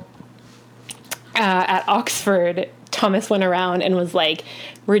 So at Oxford, Thomas went around and was, like,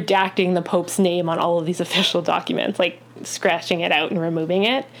 redacting the Pope's name on all of these official documents, like, scratching it out and removing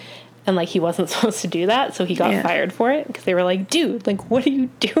it. And, like, he wasn't supposed to do that, so he got fired for it, because they were like, dude, like, what are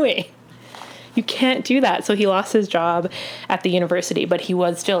you doing? You can't do that. So he lost his job at the university, but he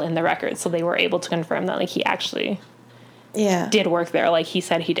was still in the records, so they were able to confirm that, like, he actually did work there, like he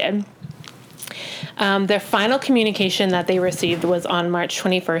said he did. Their final communication that they received was on March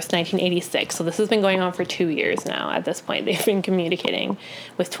 21st, 1986. So this has been going on for 2 years now. At this point, they've been communicating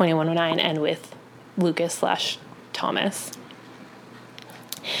with 2109 and with Lucas/Thomas.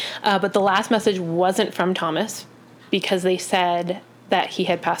 But the last message wasn't from Thomas, because they said that he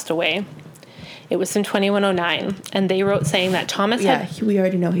had passed away. It was from 2109, and they wrote saying that Thomas had... we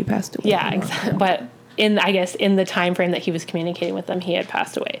already know he passed away. Yeah, exactly. But in the time frame that he was communicating with them, he had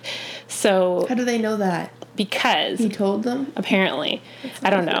passed away. So... How do they know that? Because... He told them? Apparently. I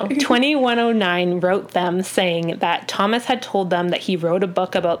don't know. 2109 wrote them saying that Thomas had told them that he wrote a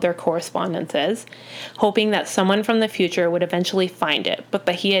book about their correspondences, hoping that someone from the future would eventually find it, but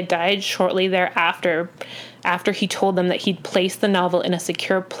that he had died shortly thereafter, after he told them that he'd placed the novel in a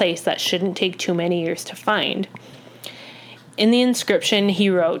secure place that shouldn't take too many years to find. In the inscription,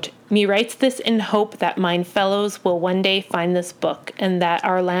 he wrote, "Me writes this in hope that mine fellows will one day find this book, and that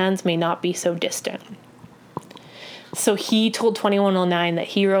our lands may not be so distant." So he told 2109 that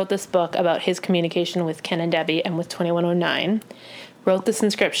he wrote this book about his communication with Ken and Debbie and with 2109, wrote this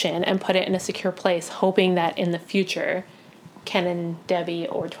inscription, and put it in a secure place, hoping that in the future, Ken and Debbie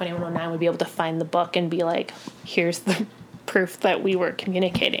or 2109 would be able to find the book and be like, here's the proof that we were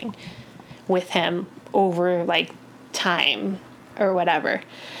communicating with him over, like, time or whatever.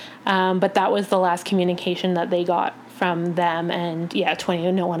 But that was the last communication that they got from them. And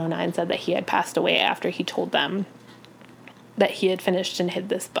 2109 said that he had passed away after he told them that he had finished and hid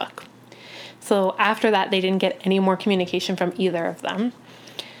this book. So after that, they didn't get any more communication from either of them.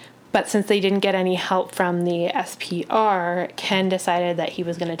 But since they didn't get any help from the SPR, Ken decided that he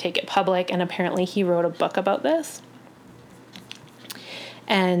was going to take it public, and apparently he wrote a book about this.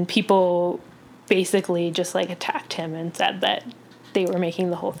 And people basically just, like, attacked him and said that they were making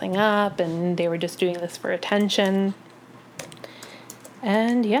the whole thing up and they were just doing this for attention.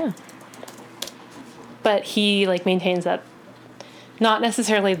 And yeah. But he, like, maintains that not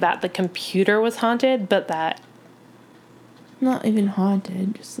necessarily that the computer was haunted, but that... Not even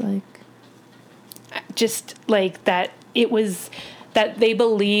haunted, just like that it was... That they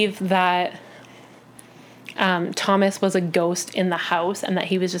believe that Thomas was a ghost in the house, and that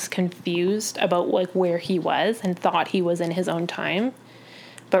he was just confused about, like, where he was and thought he was in his own time.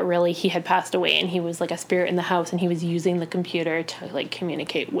 But really he had passed away, and he was, like, a spirit in the house, and he was using the computer to, like,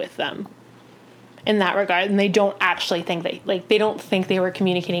 communicate with them. In that regard, and they don't actually think they don't think they were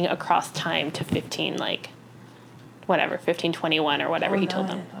communicating across time to 1521 or whatever he told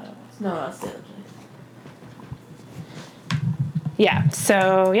them. No, that's the other place. Yeah,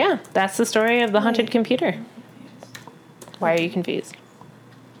 so yeah, that's the story of the haunted computer. Why are you confused?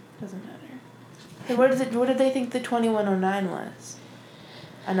 Doesn't matter. So what did they think the 2109 was?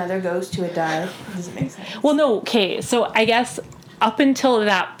 Another ghost who had died? It doesn't make sense. Well, no, okay, so I guess up until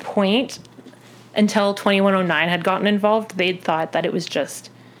that point, until 2109 had gotten involved, they'd thought that it was just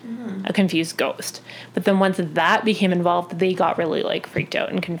a confused ghost. But then once that became involved, they got really, like, freaked out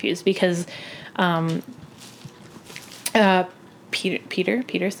and confused, because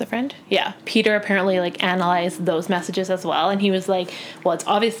Peter's the friend? Yeah. Peter apparently, like, analyzed those messages as well, and he was like, well, it's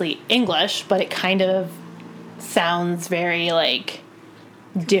obviously English, but it kind of sounds very, like,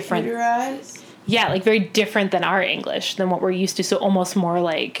 different. Computerized? Yeah, like, very different than our English, than what we're used to, so almost more,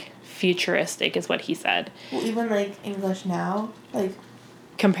 like, futuristic is what he said. Well, even, like, English now, like,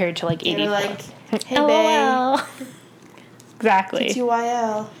 compared to like 84. They're like, hey, LOL. babe. Exactly.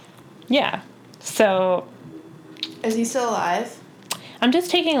 TTYL. Yeah. So Is he still alive? I'm just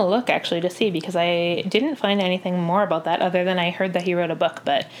taking a look actually to see, because I didn't find anything more about that other than I heard that he wrote a book,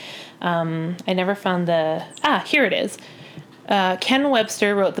 but I never found here it is. Ken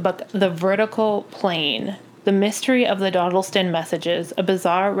Webster wrote the book The Vertical Plane, The Mystery of the Dawdleston Messages, a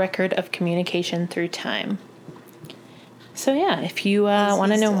bizarre record of communication through time. So yeah, if you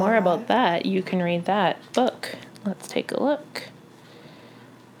want to know more about that, you can read that book. Let's take a look.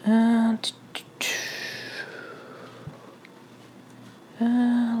 Let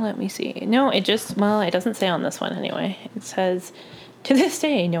me see. No, it doesn't say on this one anyway. It says, to this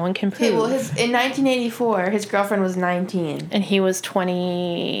day, no one can prove. Okay, well, in 1984, his girlfriend was 19. And he was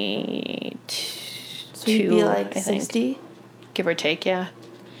 22. So he'd be like 60? Give or take, yeah.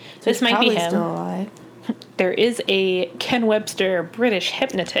 So this might be him. Still alive. There is a Ken Webster British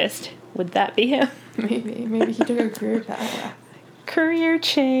hypnotist. Would that be him? Maybe he took a career path. Career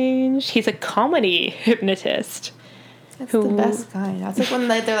change. He's a comedy hypnotist. That's the best kind. That's like when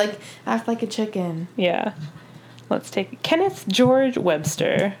they're like, act like a chicken. Yeah. Let's take Kenneth George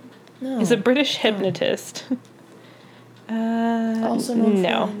Webster. No. He's a British hypnotist. Also known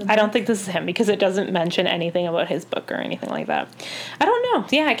no, I don't think this is him, because it doesn't mention anything about his book or anything like that. I don't know.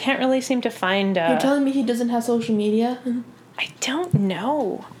 Yeah, I can't really seem to find... You're telling me he doesn't have social media? I don't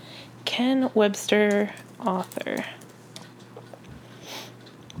know. Ken Webster, author.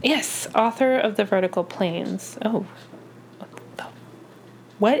 Yes, author of The Vertical Planes. Oh.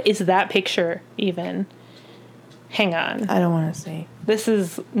 What is that picture, even? Hang on. I don't want to see. This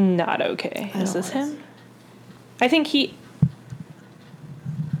is not okay. Is this him? I think he...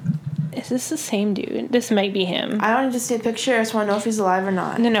 Is this the same dude? This might be him. I don't need to see a picture. I just want to know if he's alive or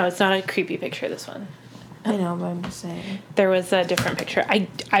not. No, it's not a creepy picture, this one. I know, but I'm just saying. There was a different picture. I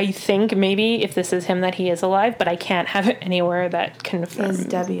think maybe if this is him that he is alive, but I can't have it anywhere that confirms. Is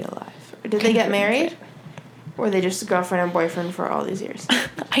Debbie alive? Did they get married? Or were they just girlfriend and boyfriend for all these years?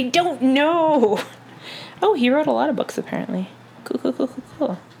 I don't know. Oh, he wrote a lot of books, apparently.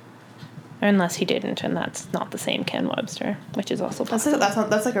 Cool. Unless he didn't, and that's not the same Ken Webster, which is also possible.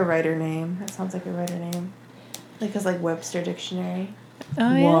 That's like a writer name. That sounds like a writer name. Like, it's like Webster Dictionary.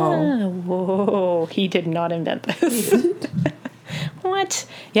 Oh, yeah. Whoa. He did not invent this. What?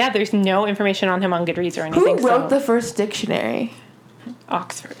 Yeah, there's no information on him on Goodreads or anything. Who wrote the first dictionary?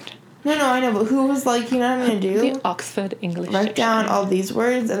 Oxford. No, I know, but who was like, you know what I'm going to do? The Oxford English Write down all these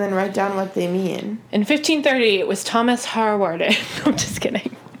words and then write down what they mean. In 1530, it was Thomas Harwarden. I'm just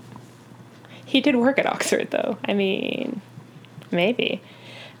kidding. He did work at Oxford, though. I mean, maybe.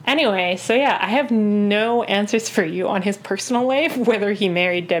 Anyway, so yeah, I have no answers for you on his personal life, whether he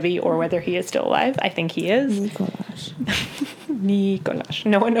married Debbie or whether he is still alive. I think he is. Nicolas.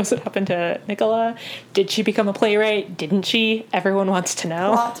 No one knows what happened to Nicola. Did she become a playwright? Didn't she? Everyone wants to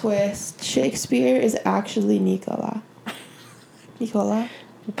know. Plot twist. Shakespeare is actually Nicola.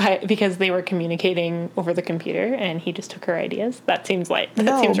 Because they were communicating over the computer and he just took her ideas? That seems right.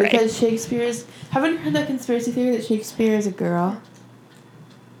 Because Shakespeare's... Haven't you heard that conspiracy theory that Shakespeare is a girl?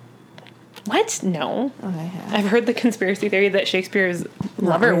 What? No. Okay, I have. I've heard the conspiracy theory that Shakespeare's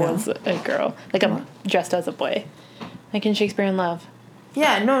lover was a girl. Like, dressed as a boy. Like in Shakespeare in Love.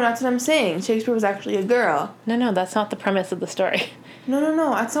 Yeah, no, that's what I'm saying. Shakespeare was actually a girl. No, that's not the premise of the story. No,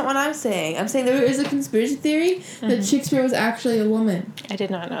 that's not what I'm saying. I'm saying there is a conspiracy theory that Shakespeare was actually a woman. I did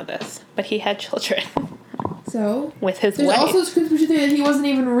not know this. But he had children. So? With his wife. There's also a conspiracy theory that he wasn't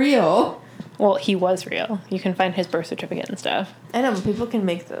even real. Well, he was real. You can find his birth certificate and stuff. I know, but people can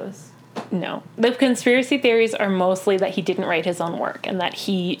make those. No. The conspiracy theories are mostly that he didn't write his own work and that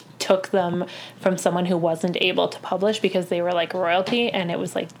he took them from someone who wasn't able to publish because they were like royalty and it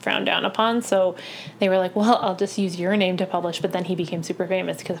was like frowned down upon. So they were like, well, I'll just use your name to publish. But then he became super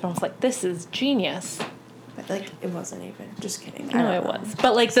famous because everyone's like, this is genius. But like, it wasn't even. Just kidding. No, it was.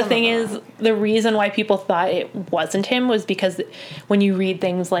 But like the thing is, the reason why people thought it wasn't him was because when you read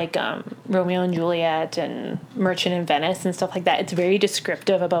things like Romeo and Juliet and Merchant in Venice and stuff like that, it's very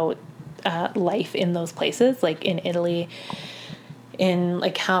descriptive about life in those places, like in Italy, in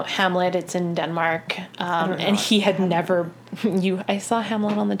like Hamlet, it's in Denmark, and he had never. I saw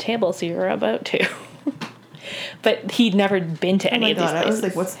Hamlet on the table, so you were about to. But he'd never been to any of these places. I was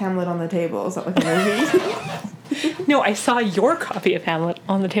like, what's Hamlet on the table? Is that like a movie? No, I saw your copy of Hamlet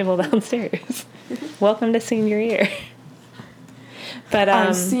on the table downstairs. Welcome to senior year. But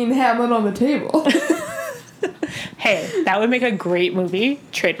I've seen Hamlet on the table. Hey, that would make a great movie.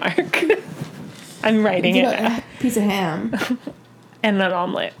 Trademark. I'm writing it now. A piece of ham. And an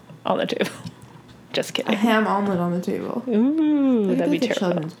omelet on the table. Just A kidding. ham omelet on the table. Ooh, that'd be Like a terrible.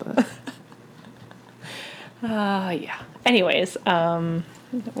 children's book. Yeah. Anyways,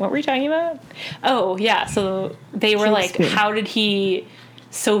 what were we talking about? Oh, yeah. So they were like, Shakespeare. how did he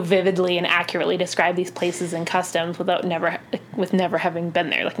so vividly and accurately describe these places and customs without never having been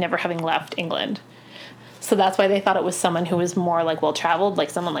there, like never having left England? So that's why they thought it was someone who was more like well-traveled,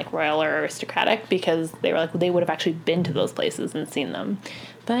 like someone like royal or aristocratic, because they were like, they would have actually been to those places and seen them.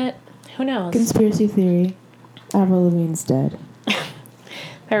 But who knows? Conspiracy theory. Avril Lavigne's dead.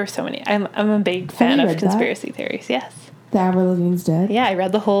 There were so many. I'm a big fan you of read that? conspiracy theories. Yes. The Avril Lavigne's dead? Yeah, I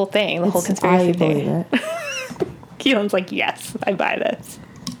read the whole thing, the whole conspiracy I theory. believe it. Keelan's like, yes, I buy this.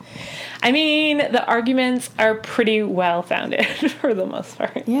 I mean, the arguments are pretty well founded for the most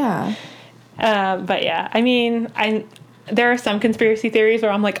part. Yeah. But yeah, I mean, there are some conspiracy theories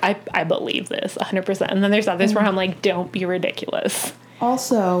where I'm like, I believe this 100%. And then there's others where I'm like, don't be ridiculous.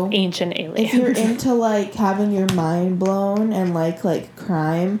 Also, Ancient aliens. if you're into like having your mind blown and like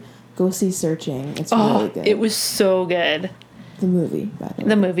crime, go see Searching. It's really good. It was so good. The movie, by the way.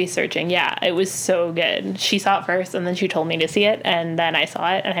 The movie Searching, yeah, it was so good. She saw it first, and then she told me to see it, and then I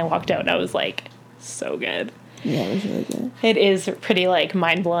saw it, and I walked out, and I was like, so good. Yeah, it was really good. It is pretty, like,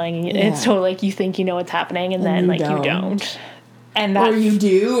 mind-blowing. Yeah. It's totally, like, you think you know what's happening, and then, you like, you don't. don't. And that, Or you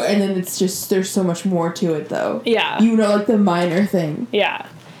do, and then it's just, there's so much more to it, though. Yeah. You know, like, the minor thing. Yeah.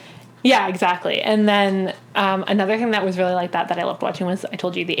 Yeah, exactly. And then another thing that was really like that I loved watching was, I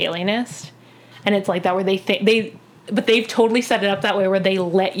told you, The Alienist. And it's like that where but they've totally set it up that way where they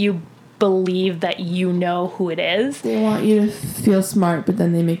let you believe that you know who it is. They want you to feel smart, but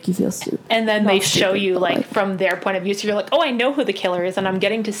then they make you feel stupid. And then Not they show stupid, you, but, like, from their point of view. So you're like, oh, I know who the killer is, and I'm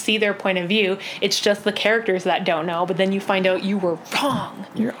getting to see their point of view. It's just the characters that don't know. But then you find out you were wrong.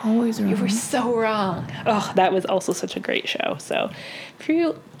 You're always wrong. You were so wrong. Oh, that was also such a great show. So if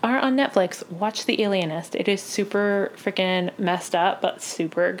you are on Netflix, watch The Alienist. It is super freaking messed up, but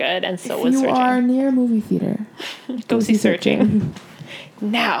super good. And so was If you Searching. are near a movie theater, Go see Searching.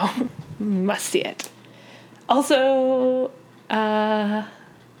 Now. Must see it. Also, I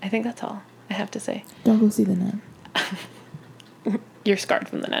think that's all I have to say. don't go see The Nun. You're scarred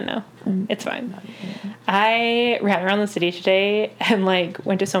from the Nun now. I'm It's fine. not even- I ran around the city today and, like,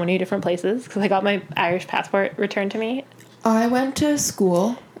 went to so many different places because I got my Irish passport returned to me. I went to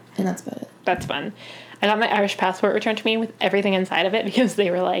school, and that's about it. That's fun. I got my Irish passport returned to me with everything inside of it because they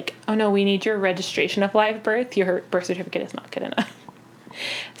were like, oh no, we need your registration of live birth. Your birth certificate is not good enough.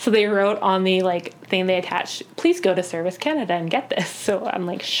 So they wrote on the, like, thing they attached, please go to Service Canada and get this. So I'm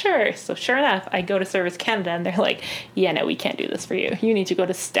like, sure. So sure enough, I go to Service Canada and they're like, yeah, no, we can't do this for you. You need to go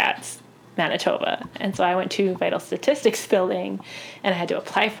to Stats Manitoba. And so I went to Vital Statistics building and I had to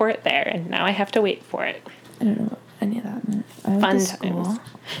apply for it there. And now I have to wait for it. I don't know what any of that meant. I went Fun to school, times.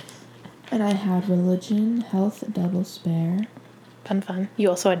 and I had religion, health, double spare. Fun. You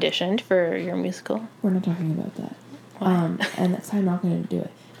also auditioned for your musical. We're not talking about that. And that's I'm not going to do it.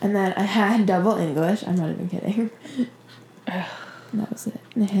 And then I had double English. I'm not even kidding. And that was it.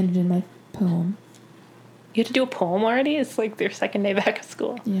 And I handed in my poem. You had to do a poem already? It's like their second day back at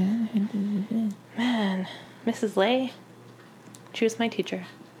school. Yeah, I handed it in. Man, Mrs. Lay, she was my teacher.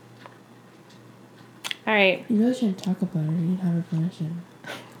 All right. You really shouldn't talk about her. You didn't have her permission.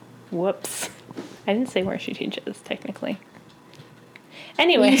 Whoops. I didn't say where she teaches, technically.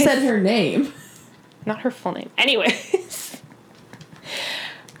 Anyway. You said her name. Not her full name. Anyways.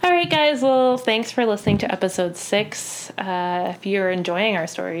 All right, guys. Well, thanks for listening to episode 6. If you're enjoying our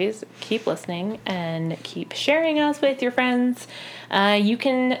stories, keep listening and keep sharing us with your friends. You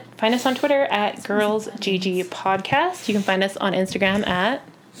can find us on Twitter at GirlsGG Podcast. You can find us on Instagram at...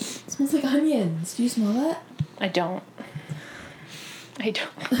 It smells like onions. Do you smell that? I don't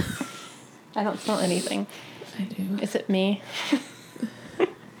smell anything. I do. Is it me?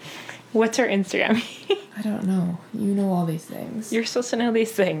 What's our Instagram? I don't know. You know all these things. You're supposed to know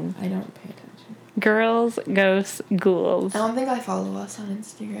these things. I don't pay attention. Girls, ghosts, ghouls. I don't think I follow us on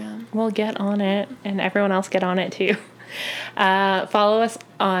Instagram. We'll get on it, and everyone else get on it too. Follow us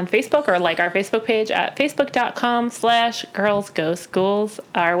on Facebook or like our Facebook page at facebook.com/girlsghostsghouls.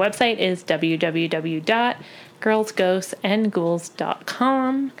 Our website is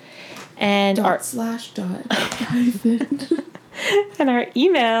www.girlsghostsandghouls.com. And /hyphen. And our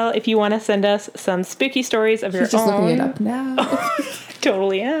email, if you want to send us some spooky stories of your She's just own. looking it up now.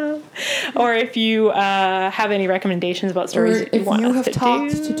 Totally am. Or if you have any recommendations about stories that you want us to do. Or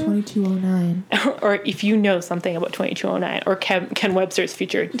if you have talked to 2209. Or if you know something about 2209 or Ken Webster's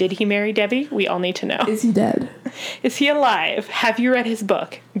future. Did he marry Debbie? We all need to know. Is he dead? Is he alive? Have you read his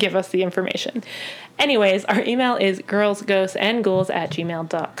book? Give us the information. Anyways, our email is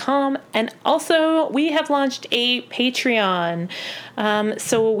girlsghostsandghouls@gmail.com. And also, we have launched a Patreon.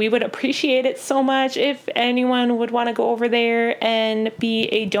 So we would appreciate it so much if anyone would want to go over there and be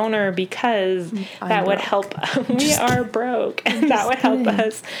a donor, because that would help. We are broke. And that would help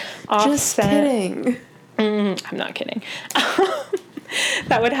us offset. Just kidding. I'm not kidding.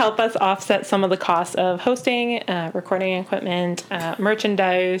 That would help us offset some of the costs of hosting, recording equipment,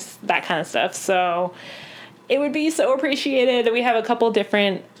 merchandise, that kind of stuff. So it would be so appreciated. We have a couple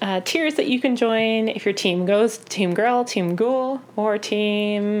different tiers that you can join if you're Team Ghost, Team Girl, Team Ghoul, or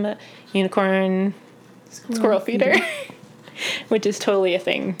Team Unicorn Squirrel Feeder, which is totally a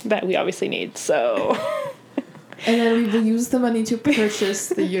thing that we obviously need. So... And then we will use the money to purchase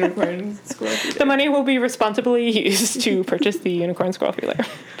the unicorn squirrel feeder. The money will be responsibly used to purchase the unicorn squirrel feeder.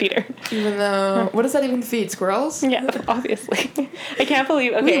 Even though... What does that even feed? Squirrels? Yeah, obviously. I can't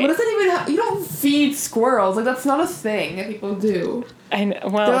believe... Okay. Wait, what does that even... You don't feed squirrels. Like, that's not a thing that people do. I know.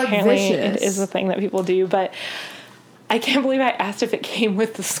 Well, They're, like, apparently vicious. it is a thing that people do, but I can't believe I asked if it came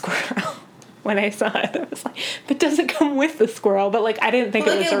with the squirrel. When I saw it, I was like, but does it come with the squirrel? But, like, I didn't think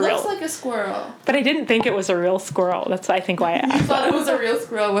it was a real... It looks like a squirrel. But I didn't think it was a real squirrel. That's, I think, why I asked. You thought it was a real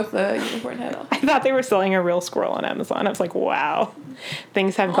squirrel with a unicorn head on. I thought they were selling a real squirrel on Amazon. I was like, wow,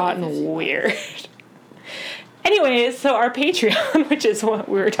 things have gotten weird. Anyways, so our Patreon, which is what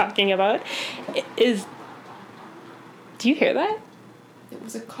we were talking about, is... Do you hear that? It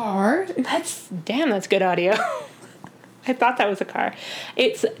was a car. That's good audio. I thought that was a car.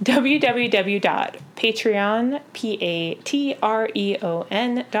 It's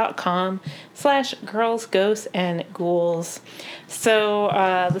www.patreon.com/girlsghostsandghouls.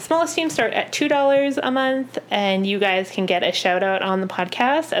 So the smallest teams start at $2 a month, and you guys can get a shout out on the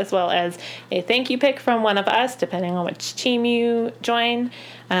podcast, as well as a thank you pick from one of us, depending on which team you join,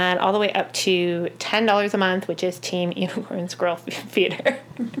 and all the way up to $10 a month, which is Team Unicorn Squirrel Feeder.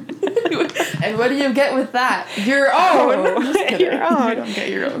 And what do you get with that? Your own. Your own. You don't get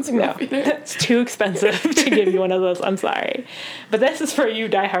your own squirrel feeder. It's too expensive to give you one of those. I'm sorry. But this is for you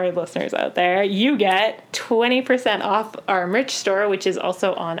diehard listeners out there. You get 20% off our merch store, which is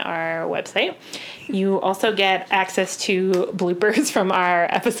also on our website. You also get access to bloopers from our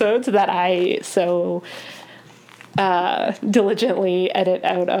episodes that I so diligently edit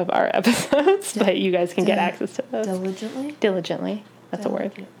out of our episodes, but you guys can get access to those. Diligently. That's a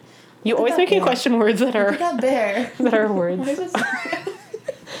word. You always make me question words that are that are words.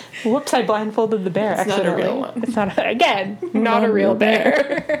 Whoops! I blindfolded the bear. It's not a real one. It's not not a real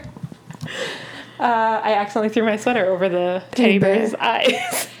bear. I accidentally threw my sweater over the teddy bear's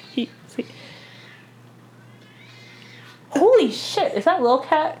eyes. Holy shit! Is that little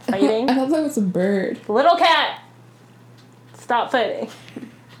cat fighting? I thought that was a bird. Little cat, stop fighting.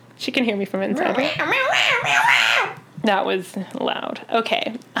 She can hear me from inside. That was loud.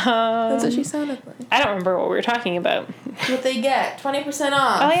 Okay. That's what she sounded like. I don't remember what we were talking about. What they get. 20%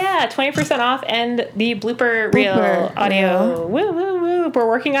 off. Oh, yeah. 20% off and the blooper reel audio. Woo, woo, woo. We're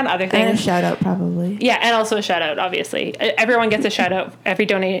working on other things. And a shout out, probably. Yeah, and also a shout out, obviously. Everyone gets a shout out. Every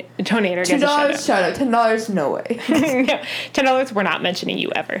donator gets a shout out. $2 shout out. $10, no way. No, $10, we're not mentioning you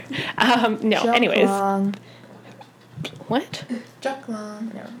ever. No, anyways. Long. What? Joke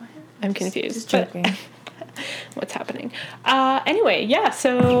long. Never mind. I'm confused. Just joking. What's happening? Anyway, yeah,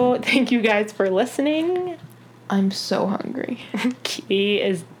 so thank you guys for listening. I'm so hungry. Kitty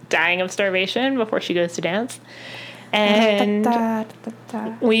is dying of starvation before she goes to dance. And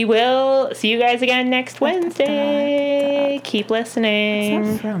we will see you guys again next Wednesday. Keep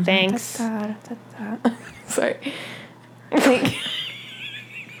listening. Thanks. Sorry.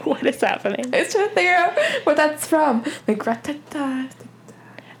 What is happening? I was trying to figure out what that's from. Like, rat-ta-ta.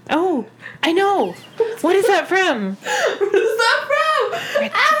 Oh, I know. What is that from? What is that from?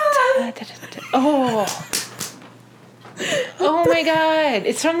 Oh. Oh my god.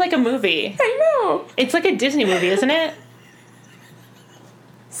 It's from like a movie. I know. It's like a Disney movie, isn't it?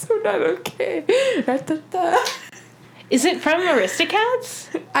 So not okay. Rat-ta-ta. Is it from Aristocats?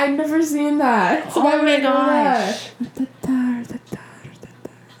 I've never seen that. So oh my gosh.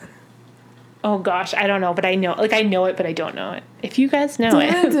 Oh gosh, I don't know, but I know it, but I don't know it. If you guys know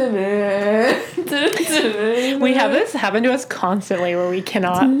it. We have this happen to us constantly where we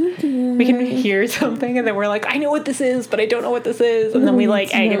can hear something and then we're like, I know what this is, but I don't know what this is. And then we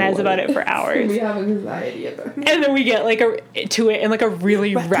like agonize about it for hours. We have anxiety about it. And then we get like to it in like a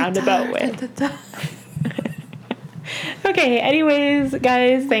really roundabout way. Okay, anyways,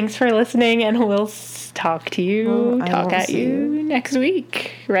 guys, thanks for listening and we'll talk you next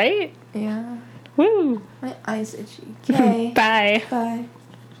week, right? Yeah. Woo! My eyes itchy. Okay. Bye. Bye.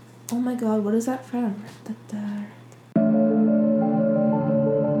 Oh my god, what is that from?